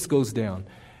 fitness goes down.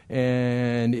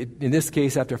 And in this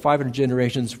case, after 500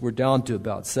 generations, we're down to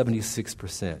about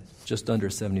 76%, just under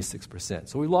 76%.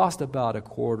 So we lost about a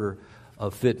quarter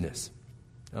of fitness.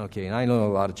 Okay, and I know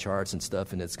a lot of charts and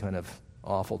stuff, and it's kind of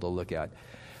awful to look at.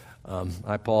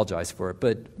 I apologize for it.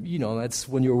 But, that's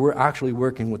when you're actually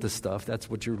working with the stuff, that's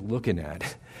what you're looking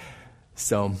at.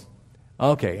 So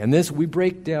Okay, and this we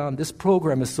break down. This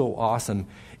program is so awesome.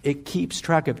 It keeps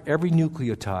track of every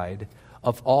nucleotide,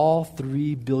 of all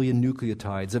 3 billion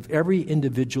nucleotides, of every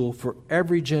individual for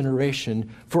every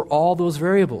generation, for all those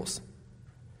variables.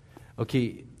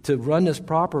 Okay, to run this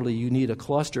properly, you need a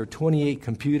cluster of 28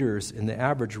 computers, and the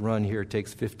average run here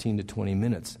takes 15 to 20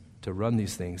 minutes to run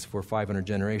these things for 500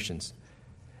 generations.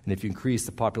 And if you increase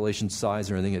the population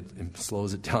size or anything, it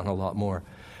slows it down a lot more.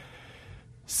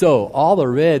 So all the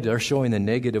red are showing the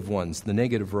negative ones, the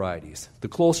negative varieties. The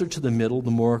closer to the middle,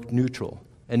 the more neutral.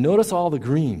 And notice all the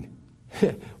green.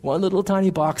 One little tiny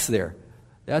box there.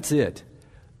 That's it.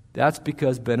 That's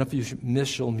because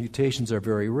beneficial mutations are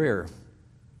very rare.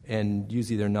 And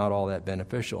usually they're not all that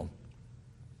beneficial.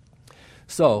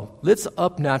 So let's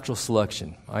up natural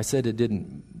selection. I said it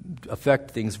didn't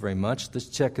affect things very much. Let's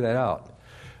check that out.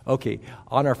 Okay,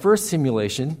 on our first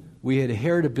simulation, we had a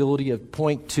heritability of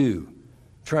 0.2.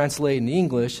 Translate in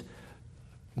English,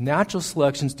 natural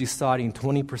selection's deciding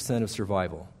 20% of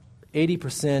survival.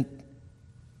 80%,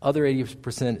 other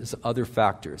 80% is other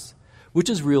factors,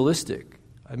 which is realistic.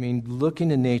 I mean,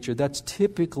 looking in nature, that's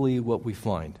typically what we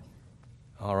find.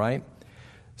 All right?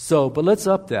 So, but let's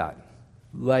up that.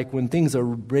 Like when things are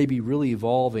maybe really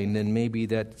evolving, then maybe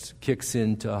that kicks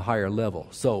into a higher level.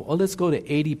 So let's go to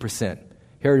 80%.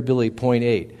 Heritability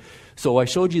 0.8. So I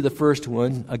showed you the first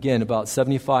one, again, about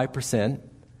 75%.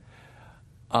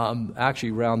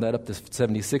 Actually, round that up to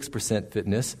 76%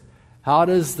 fitness. How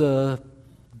does the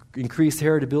increased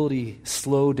heritability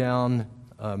slow down,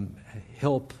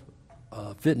 help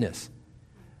fitness?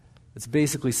 It's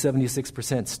basically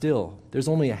 76% still. There's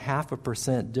only a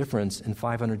 0.5% difference in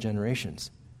 500 generations.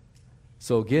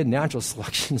 So again, natural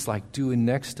selection is like doing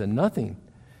next to nothing.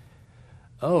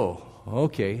 Oh,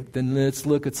 okay, then let's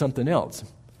look at something else.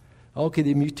 Okay,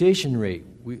 the mutation rate.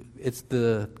 It's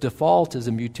the default is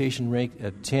a mutation rate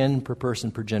of 10 per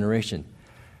person per generation.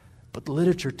 But the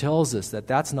literature tells us that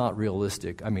that's not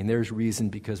realistic. I mean, there's reason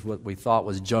because what we thought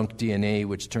was junk DNA,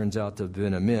 which turns out to have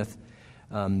been a myth,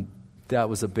 that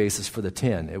was a basis for the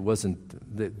 10. It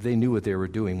wasn't, they knew what they were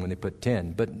doing when they put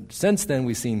 10. But since then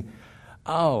we've seen,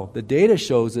 the data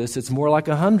shows us it's more like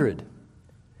 100.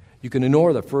 You can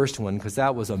ignore the first one because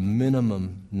that was a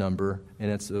minimum number,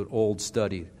 and it's an old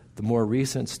study. The more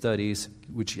recent studies,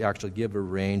 which actually give a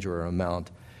range or an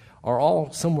amount, are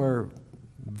all somewhere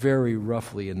very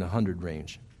roughly in the 100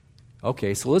 range.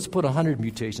 Okay, so let's put 100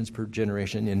 mutations per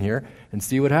generation in here and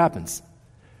see what happens.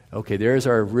 Okay, there's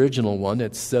our original one.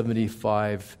 That's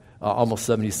 75, almost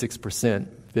 76%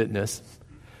 fitness.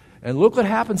 And look what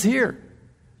happens here.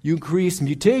 You increase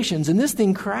mutations, and this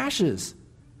thing crashes.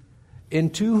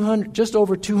 In just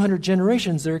over 200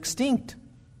 generations, they're extinct.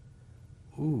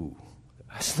 Ooh,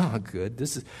 that's not good.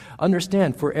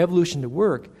 Understand, for evolution to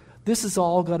work, this has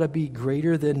all got to be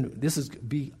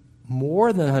be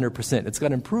more than 100%. It's got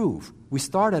to improve. We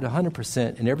start at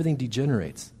 100% and everything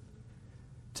degenerates.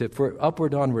 For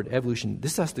upward, onward evolution,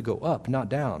 this has to go up, not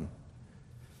down.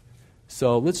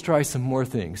 So let's try some more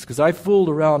things, because I fooled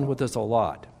around with this a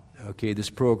lot. Okay, this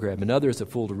program, and others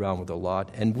have fooled around with a lot,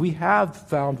 and we have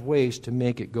found ways to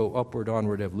make it go upward,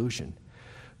 onward evolution.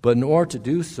 But in order to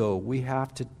do so, we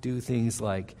have to do things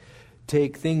like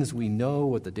take things we know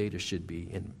what the data should be,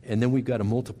 and then we've got to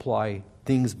multiply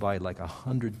things by like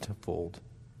 100-fold.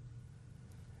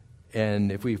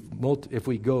 And if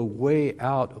we go way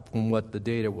out from what the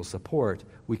data will support,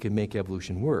 we can make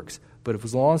evolution works. But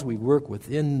as long as we work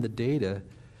within the data,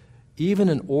 even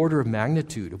an order of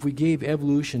magnitude, if we gave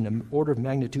evolution an order of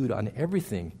magnitude on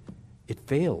everything, it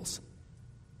fails.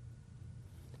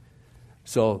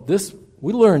 So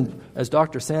we learned, as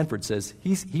Dr. Sanford says,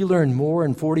 he learned more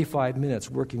in 45 minutes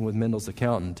working with Mendel's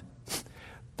accountant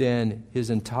than his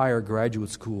entire graduate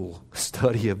school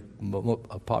study of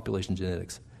population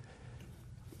genetics.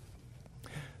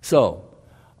 So,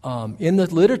 in the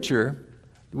literature,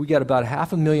 we got about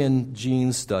 500,000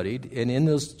 genes studied, and in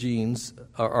those genes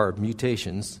are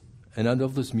mutations, and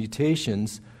of those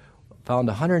mutations, found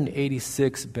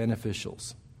 186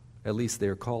 beneficials. At least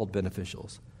they're called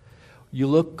beneficials. You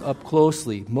look up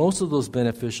closely, most of those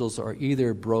beneficials are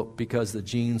either broke because the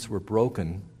genes were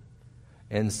broken,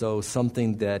 and so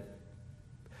something that,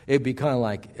 it'd be kind of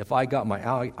like if I got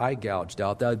my eye gouged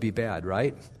out, that would be bad,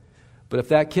 right? But if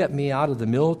that kept me out of the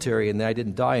military and I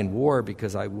didn't die in war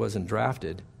because I wasn't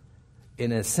drafted, in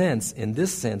this sense,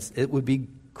 it would be,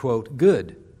 quote,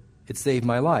 good. It saved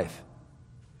my life.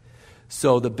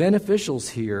 So the beneficials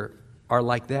here are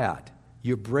like that.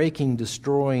 You're breaking,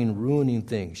 destroying, ruining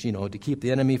things. To keep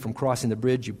the enemy from crossing the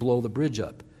bridge, you blow the bridge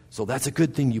up. So that's a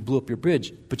good thing, you blew up your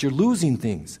bridge. But you're losing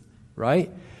things,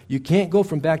 right? You can't go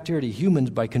from bacteria to humans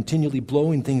by continually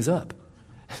blowing things up.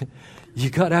 You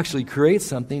got to actually create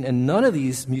something, and none of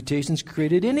these mutations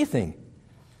created anything.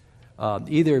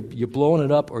 Either you're blowing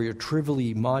it up or you're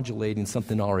trivially modulating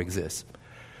something that already exists.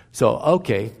 So,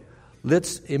 okay,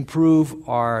 let's improve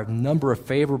our number of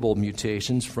favorable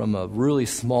mutations from a really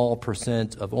small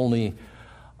percent of only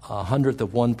 100th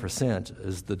of 1%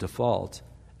 is the default,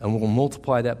 and we'll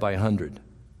multiply that by 100.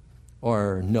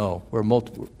 Or no, we're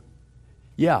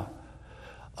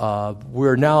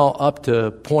now up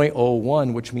to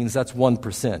 0.01, which means that's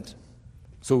 1%.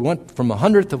 So we went from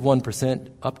 100th of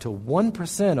 1% up to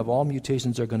 1% of all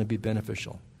mutations are going to be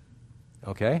beneficial.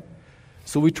 Okay?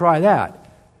 So we try that.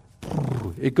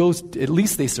 It goes, at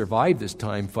least they survive this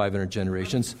time, 500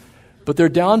 generations, but they're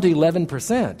down to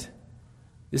 11%.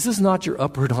 This is not your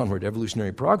upward, onward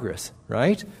evolutionary progress,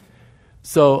 right?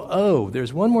 So,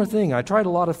 there's one more thing. I tried a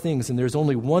lot of things, and there's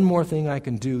only one more thing I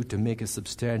can do to make a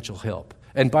substantial help.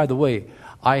 And by the way,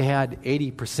 I had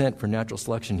 80% for natural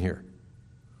selection here.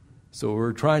 So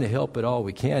we're trying to help it all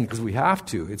we can because we have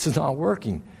to. It's not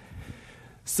working.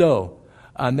 So,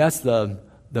 that's the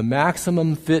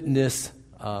maximum fitness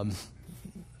of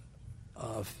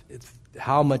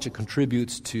how much it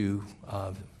contributes to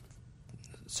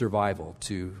survival,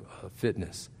 to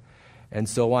fitness. And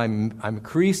so I'm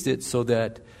increased it so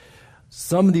that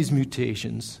some of these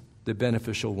mutations, the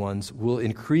beneficial ones, will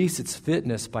increase its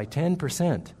fitness by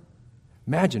 10%.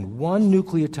 Imagine one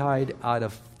nucleotide out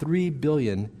of 3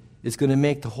 billion is going to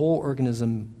make the whole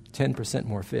organism 10%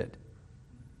 more fit.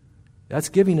 That's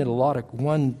giving it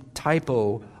one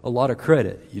typo a lot of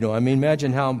credit.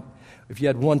 Imagine how, if you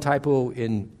had one typo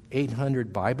in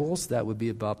 800 Bibles, that would be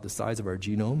about the size of our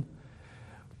genome.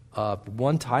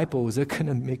 One typo, is it going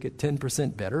to make it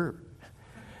 10% better?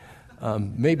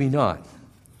 Maybe not.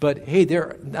 But hey,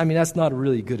 that's not a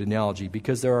really good analogy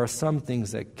because there are some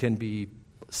things that can be,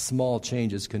 small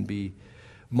changes can be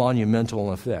monumental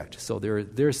in effect. So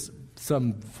there's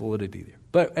some validity there.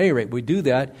 But at any rate, we do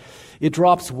that. It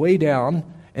drops way down,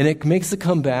 and it makes a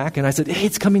comeback. And I said, hey,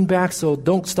 it's coming back, so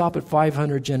don't stop at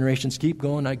 500 generations. Keep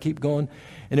going. I keep going.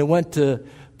 And it went to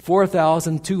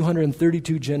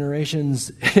 4,232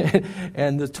 generations,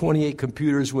 and the 28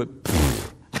 computers went,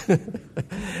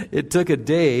 It took a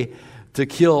day to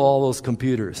kill all those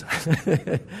computers.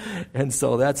 And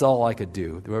so that's all I could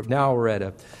do. Now we're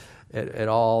at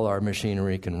all our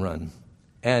machinery can run.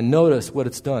 And notice what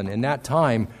it's done. In that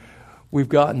time, we've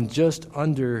gotten just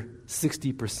under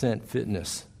 60%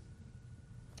 fitness.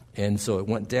 And so it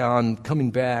went down,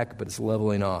 coming back, but it's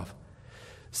leveling off.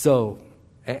 So,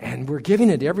 and we're giving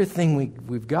it everything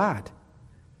we've got.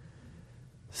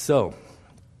 So,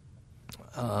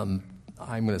 I'm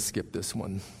going to skip this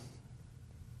one.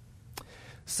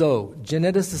 So,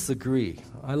 geneticists agree.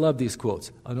 I love these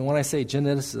quotes. And when I say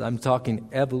geneticists, I'm talking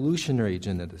evolutionary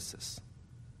geneticists.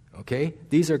 Okay?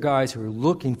 These are guys who are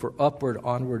looking for upward,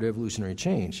 onward evolutionary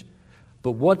change.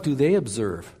 But what do they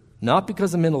observe? Not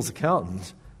because of Mendel's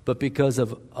accountants, but because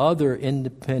of other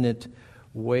independent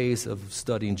ways of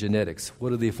studying genetics.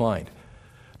 What do they find?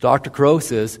 Dr. Crow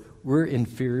says, we're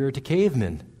inferior to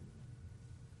cavemen.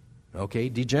 Okay?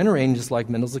 Degenerating just like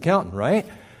Mendel's accountant, right?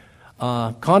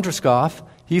 Kondraskov,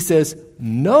 he says,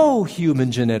 no human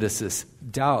geneticist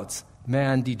doubts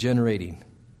man degenerating.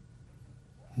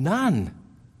 None.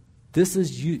 This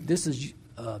is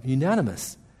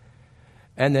unanimous.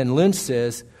 And then Lynch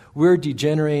says, we're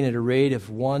degenerating at a rate of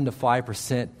 1 to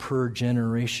 5% per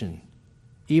generation.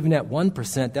 Even at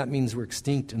 1%, that means we're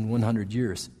extinct in 100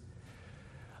 years.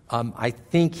 I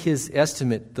think his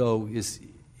estimate, though,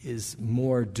 is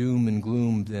more doom and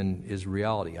gloom than is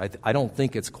reality. I don't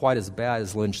think it's quite as bad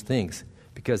as Lynch thinks,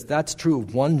 because that's true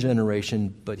of one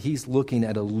generation, but he's looking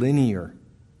at a linear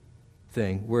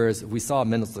thing, whereas we saw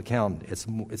Mendel's account,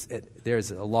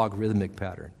 there's a logarithmic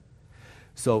pattern.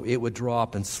 So it would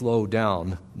drop and slow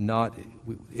down.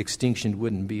 Extinction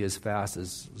wouldn't be as fast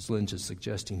as Lynch is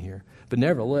suggesting here. But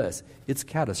nevertheless, it's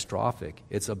catastrophic.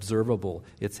 It's observable.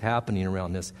 It's happening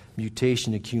around us.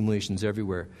 Mutation accumulations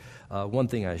everywhere. One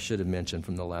thing I should have mentioned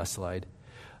from the last slide,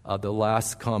 the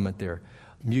last comment there.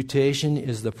 Mutation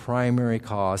is the primary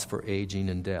cause for aging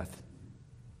and death.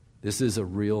 This is a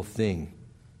real thing.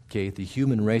 Okay, the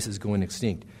human race is going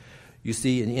extinct. You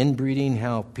see in inbreeding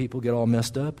how people get all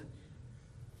messed up?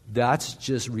 That's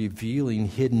just revealing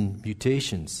hidden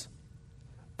mutations.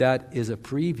 That is a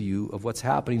preview of what's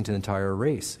happening to the entire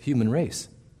race, human race.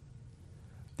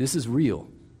 This is real.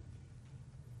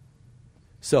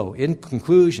 So, in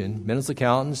conclusion, Mendel's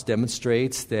accountants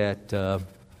demonstrates that the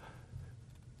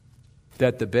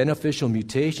beneficial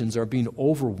mutations are being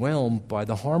overwhelmed by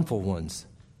the harmful ones.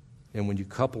 And when you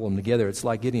couple them together, it's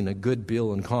like getting a good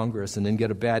bill in Congress and then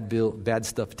get a bad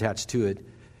stuff attached to it.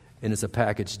 and it's a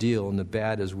package deal, and the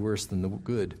bad is worse than the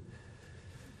good.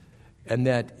 And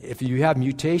that if you have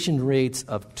mutation rates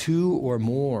of 2 or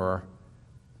more,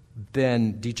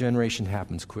 then degeneration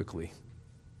happens quickly.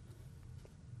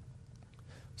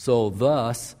 So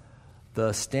thus,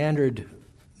 the standard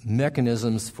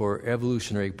mechanisms for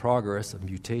evolutionary progress of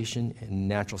mutation and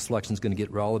natural selection is going to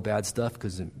get rid of all the bad stuff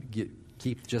because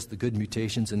keep just the good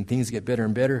mutations and things get better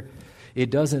and better.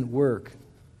 It doesn't work.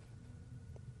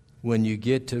 When you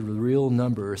get to real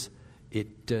numbers,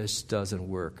 it just doesn't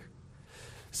work.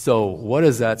 So what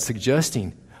is that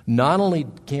suggesting? Not only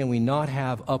can we not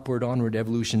have upward-onward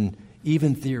evolution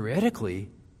even theoretically,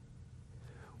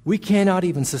 we cannot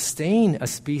even sustain a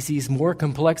species more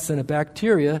complex than a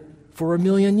bacteria for 1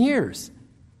 million years.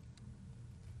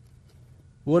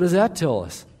 What does that tell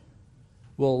us?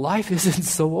 Well, life isn't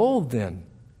so old then.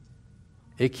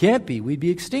 It can't be. We'd be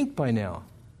extinct by now.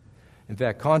 In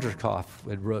fact, Kondratiev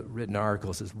had written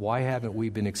articles says, why haven't we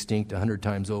been extinct 100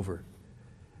 times over?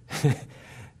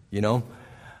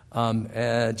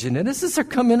 Geneticists are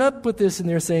coming up with this, and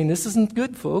they're saying, this isn't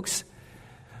good, folks.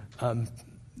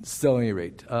 So at any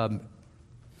rate,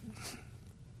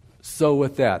 so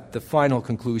with that, the final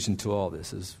conclusion to all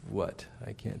this is what?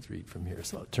 I can't read from here,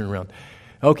 so I'll turn around.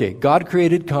 Okay, God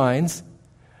created kinds.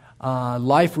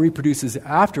 Life reproduces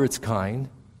after its kind.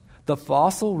 The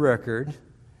fossil record,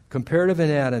 comparative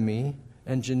anatomy,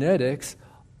 and genetics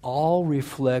all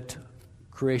reflect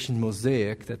creation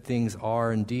mosaic, that things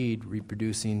are indeed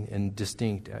reproducing and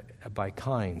distinct by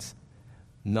kinds,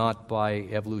 not by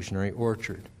evolutionary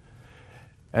orchard.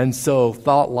 And so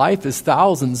life is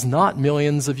thousands, not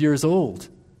millions of years old.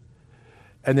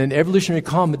 And then evolutionary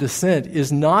common descent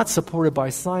is not supported by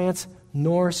science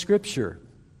nor Scripture.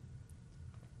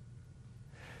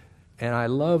 And I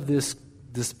love this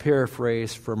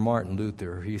paraphrase from Martin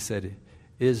Luther. He said, it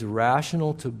is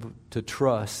rational to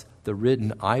trust the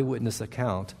written eyewitness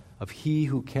account of he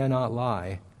who cannot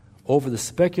lie over the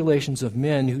speculations of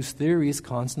men whose theories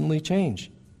constantly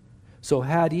change. So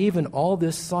had even all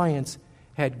this science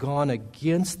had gone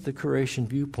against the creation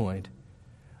viewpoint,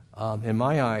 in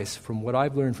my eyes, from what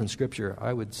I've learned from Scripture,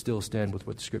 I would still stand with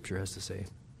what the Scripture has to say.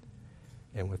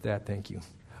 And with that, thank you.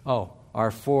 Oh,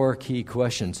 our 4 key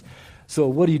questions. So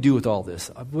what do you do with all this?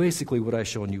 Basically, what I've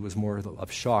shown you was more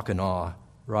of shock and awe,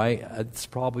 right? It's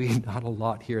probably not a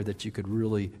lot here that you could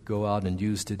really go out and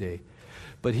use today.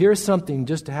 But here's something,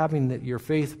 just having your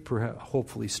faith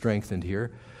hopefully strengthened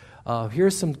here.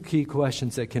 Here's some key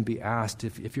questions that can be asked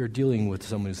if you're dealing with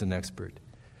someone who's an expert.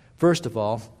 First of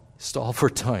all, stall for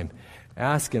time.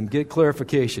 Ask him, get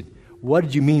clarification. What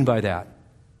did you mean by that?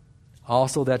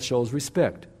 Also, that shows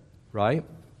respect, right?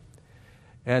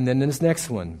 And then this next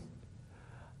one.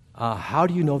 How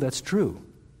do you know that's true?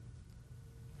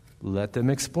 Let them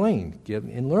explain. Give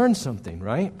and learn something,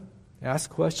 right? Ask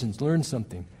questions, learn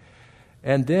something.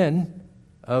 And then,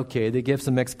 okay, they give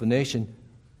some explanation.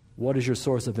 What is your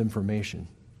source of information?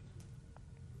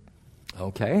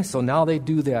 Okay, so now they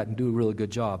do that and do a really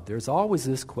good job. There's always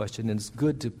this question, and it's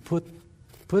good to put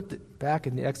it back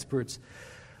in the expert's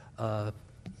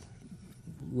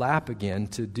lap again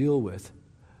to deal with.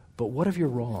 But what if you're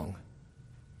wrong?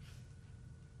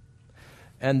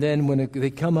 And then when they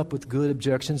come up with good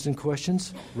objections and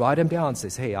questions, write them down and say,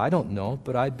 hey, I don't know,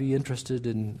 but I'd be interested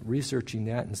in researching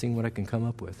that and seeing what I can come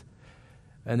up with.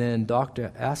 And then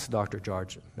ask Dr.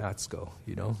 George Matsko,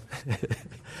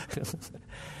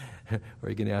 or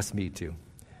you can ask me too.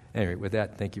 Anyway, with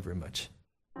that, thank you very much.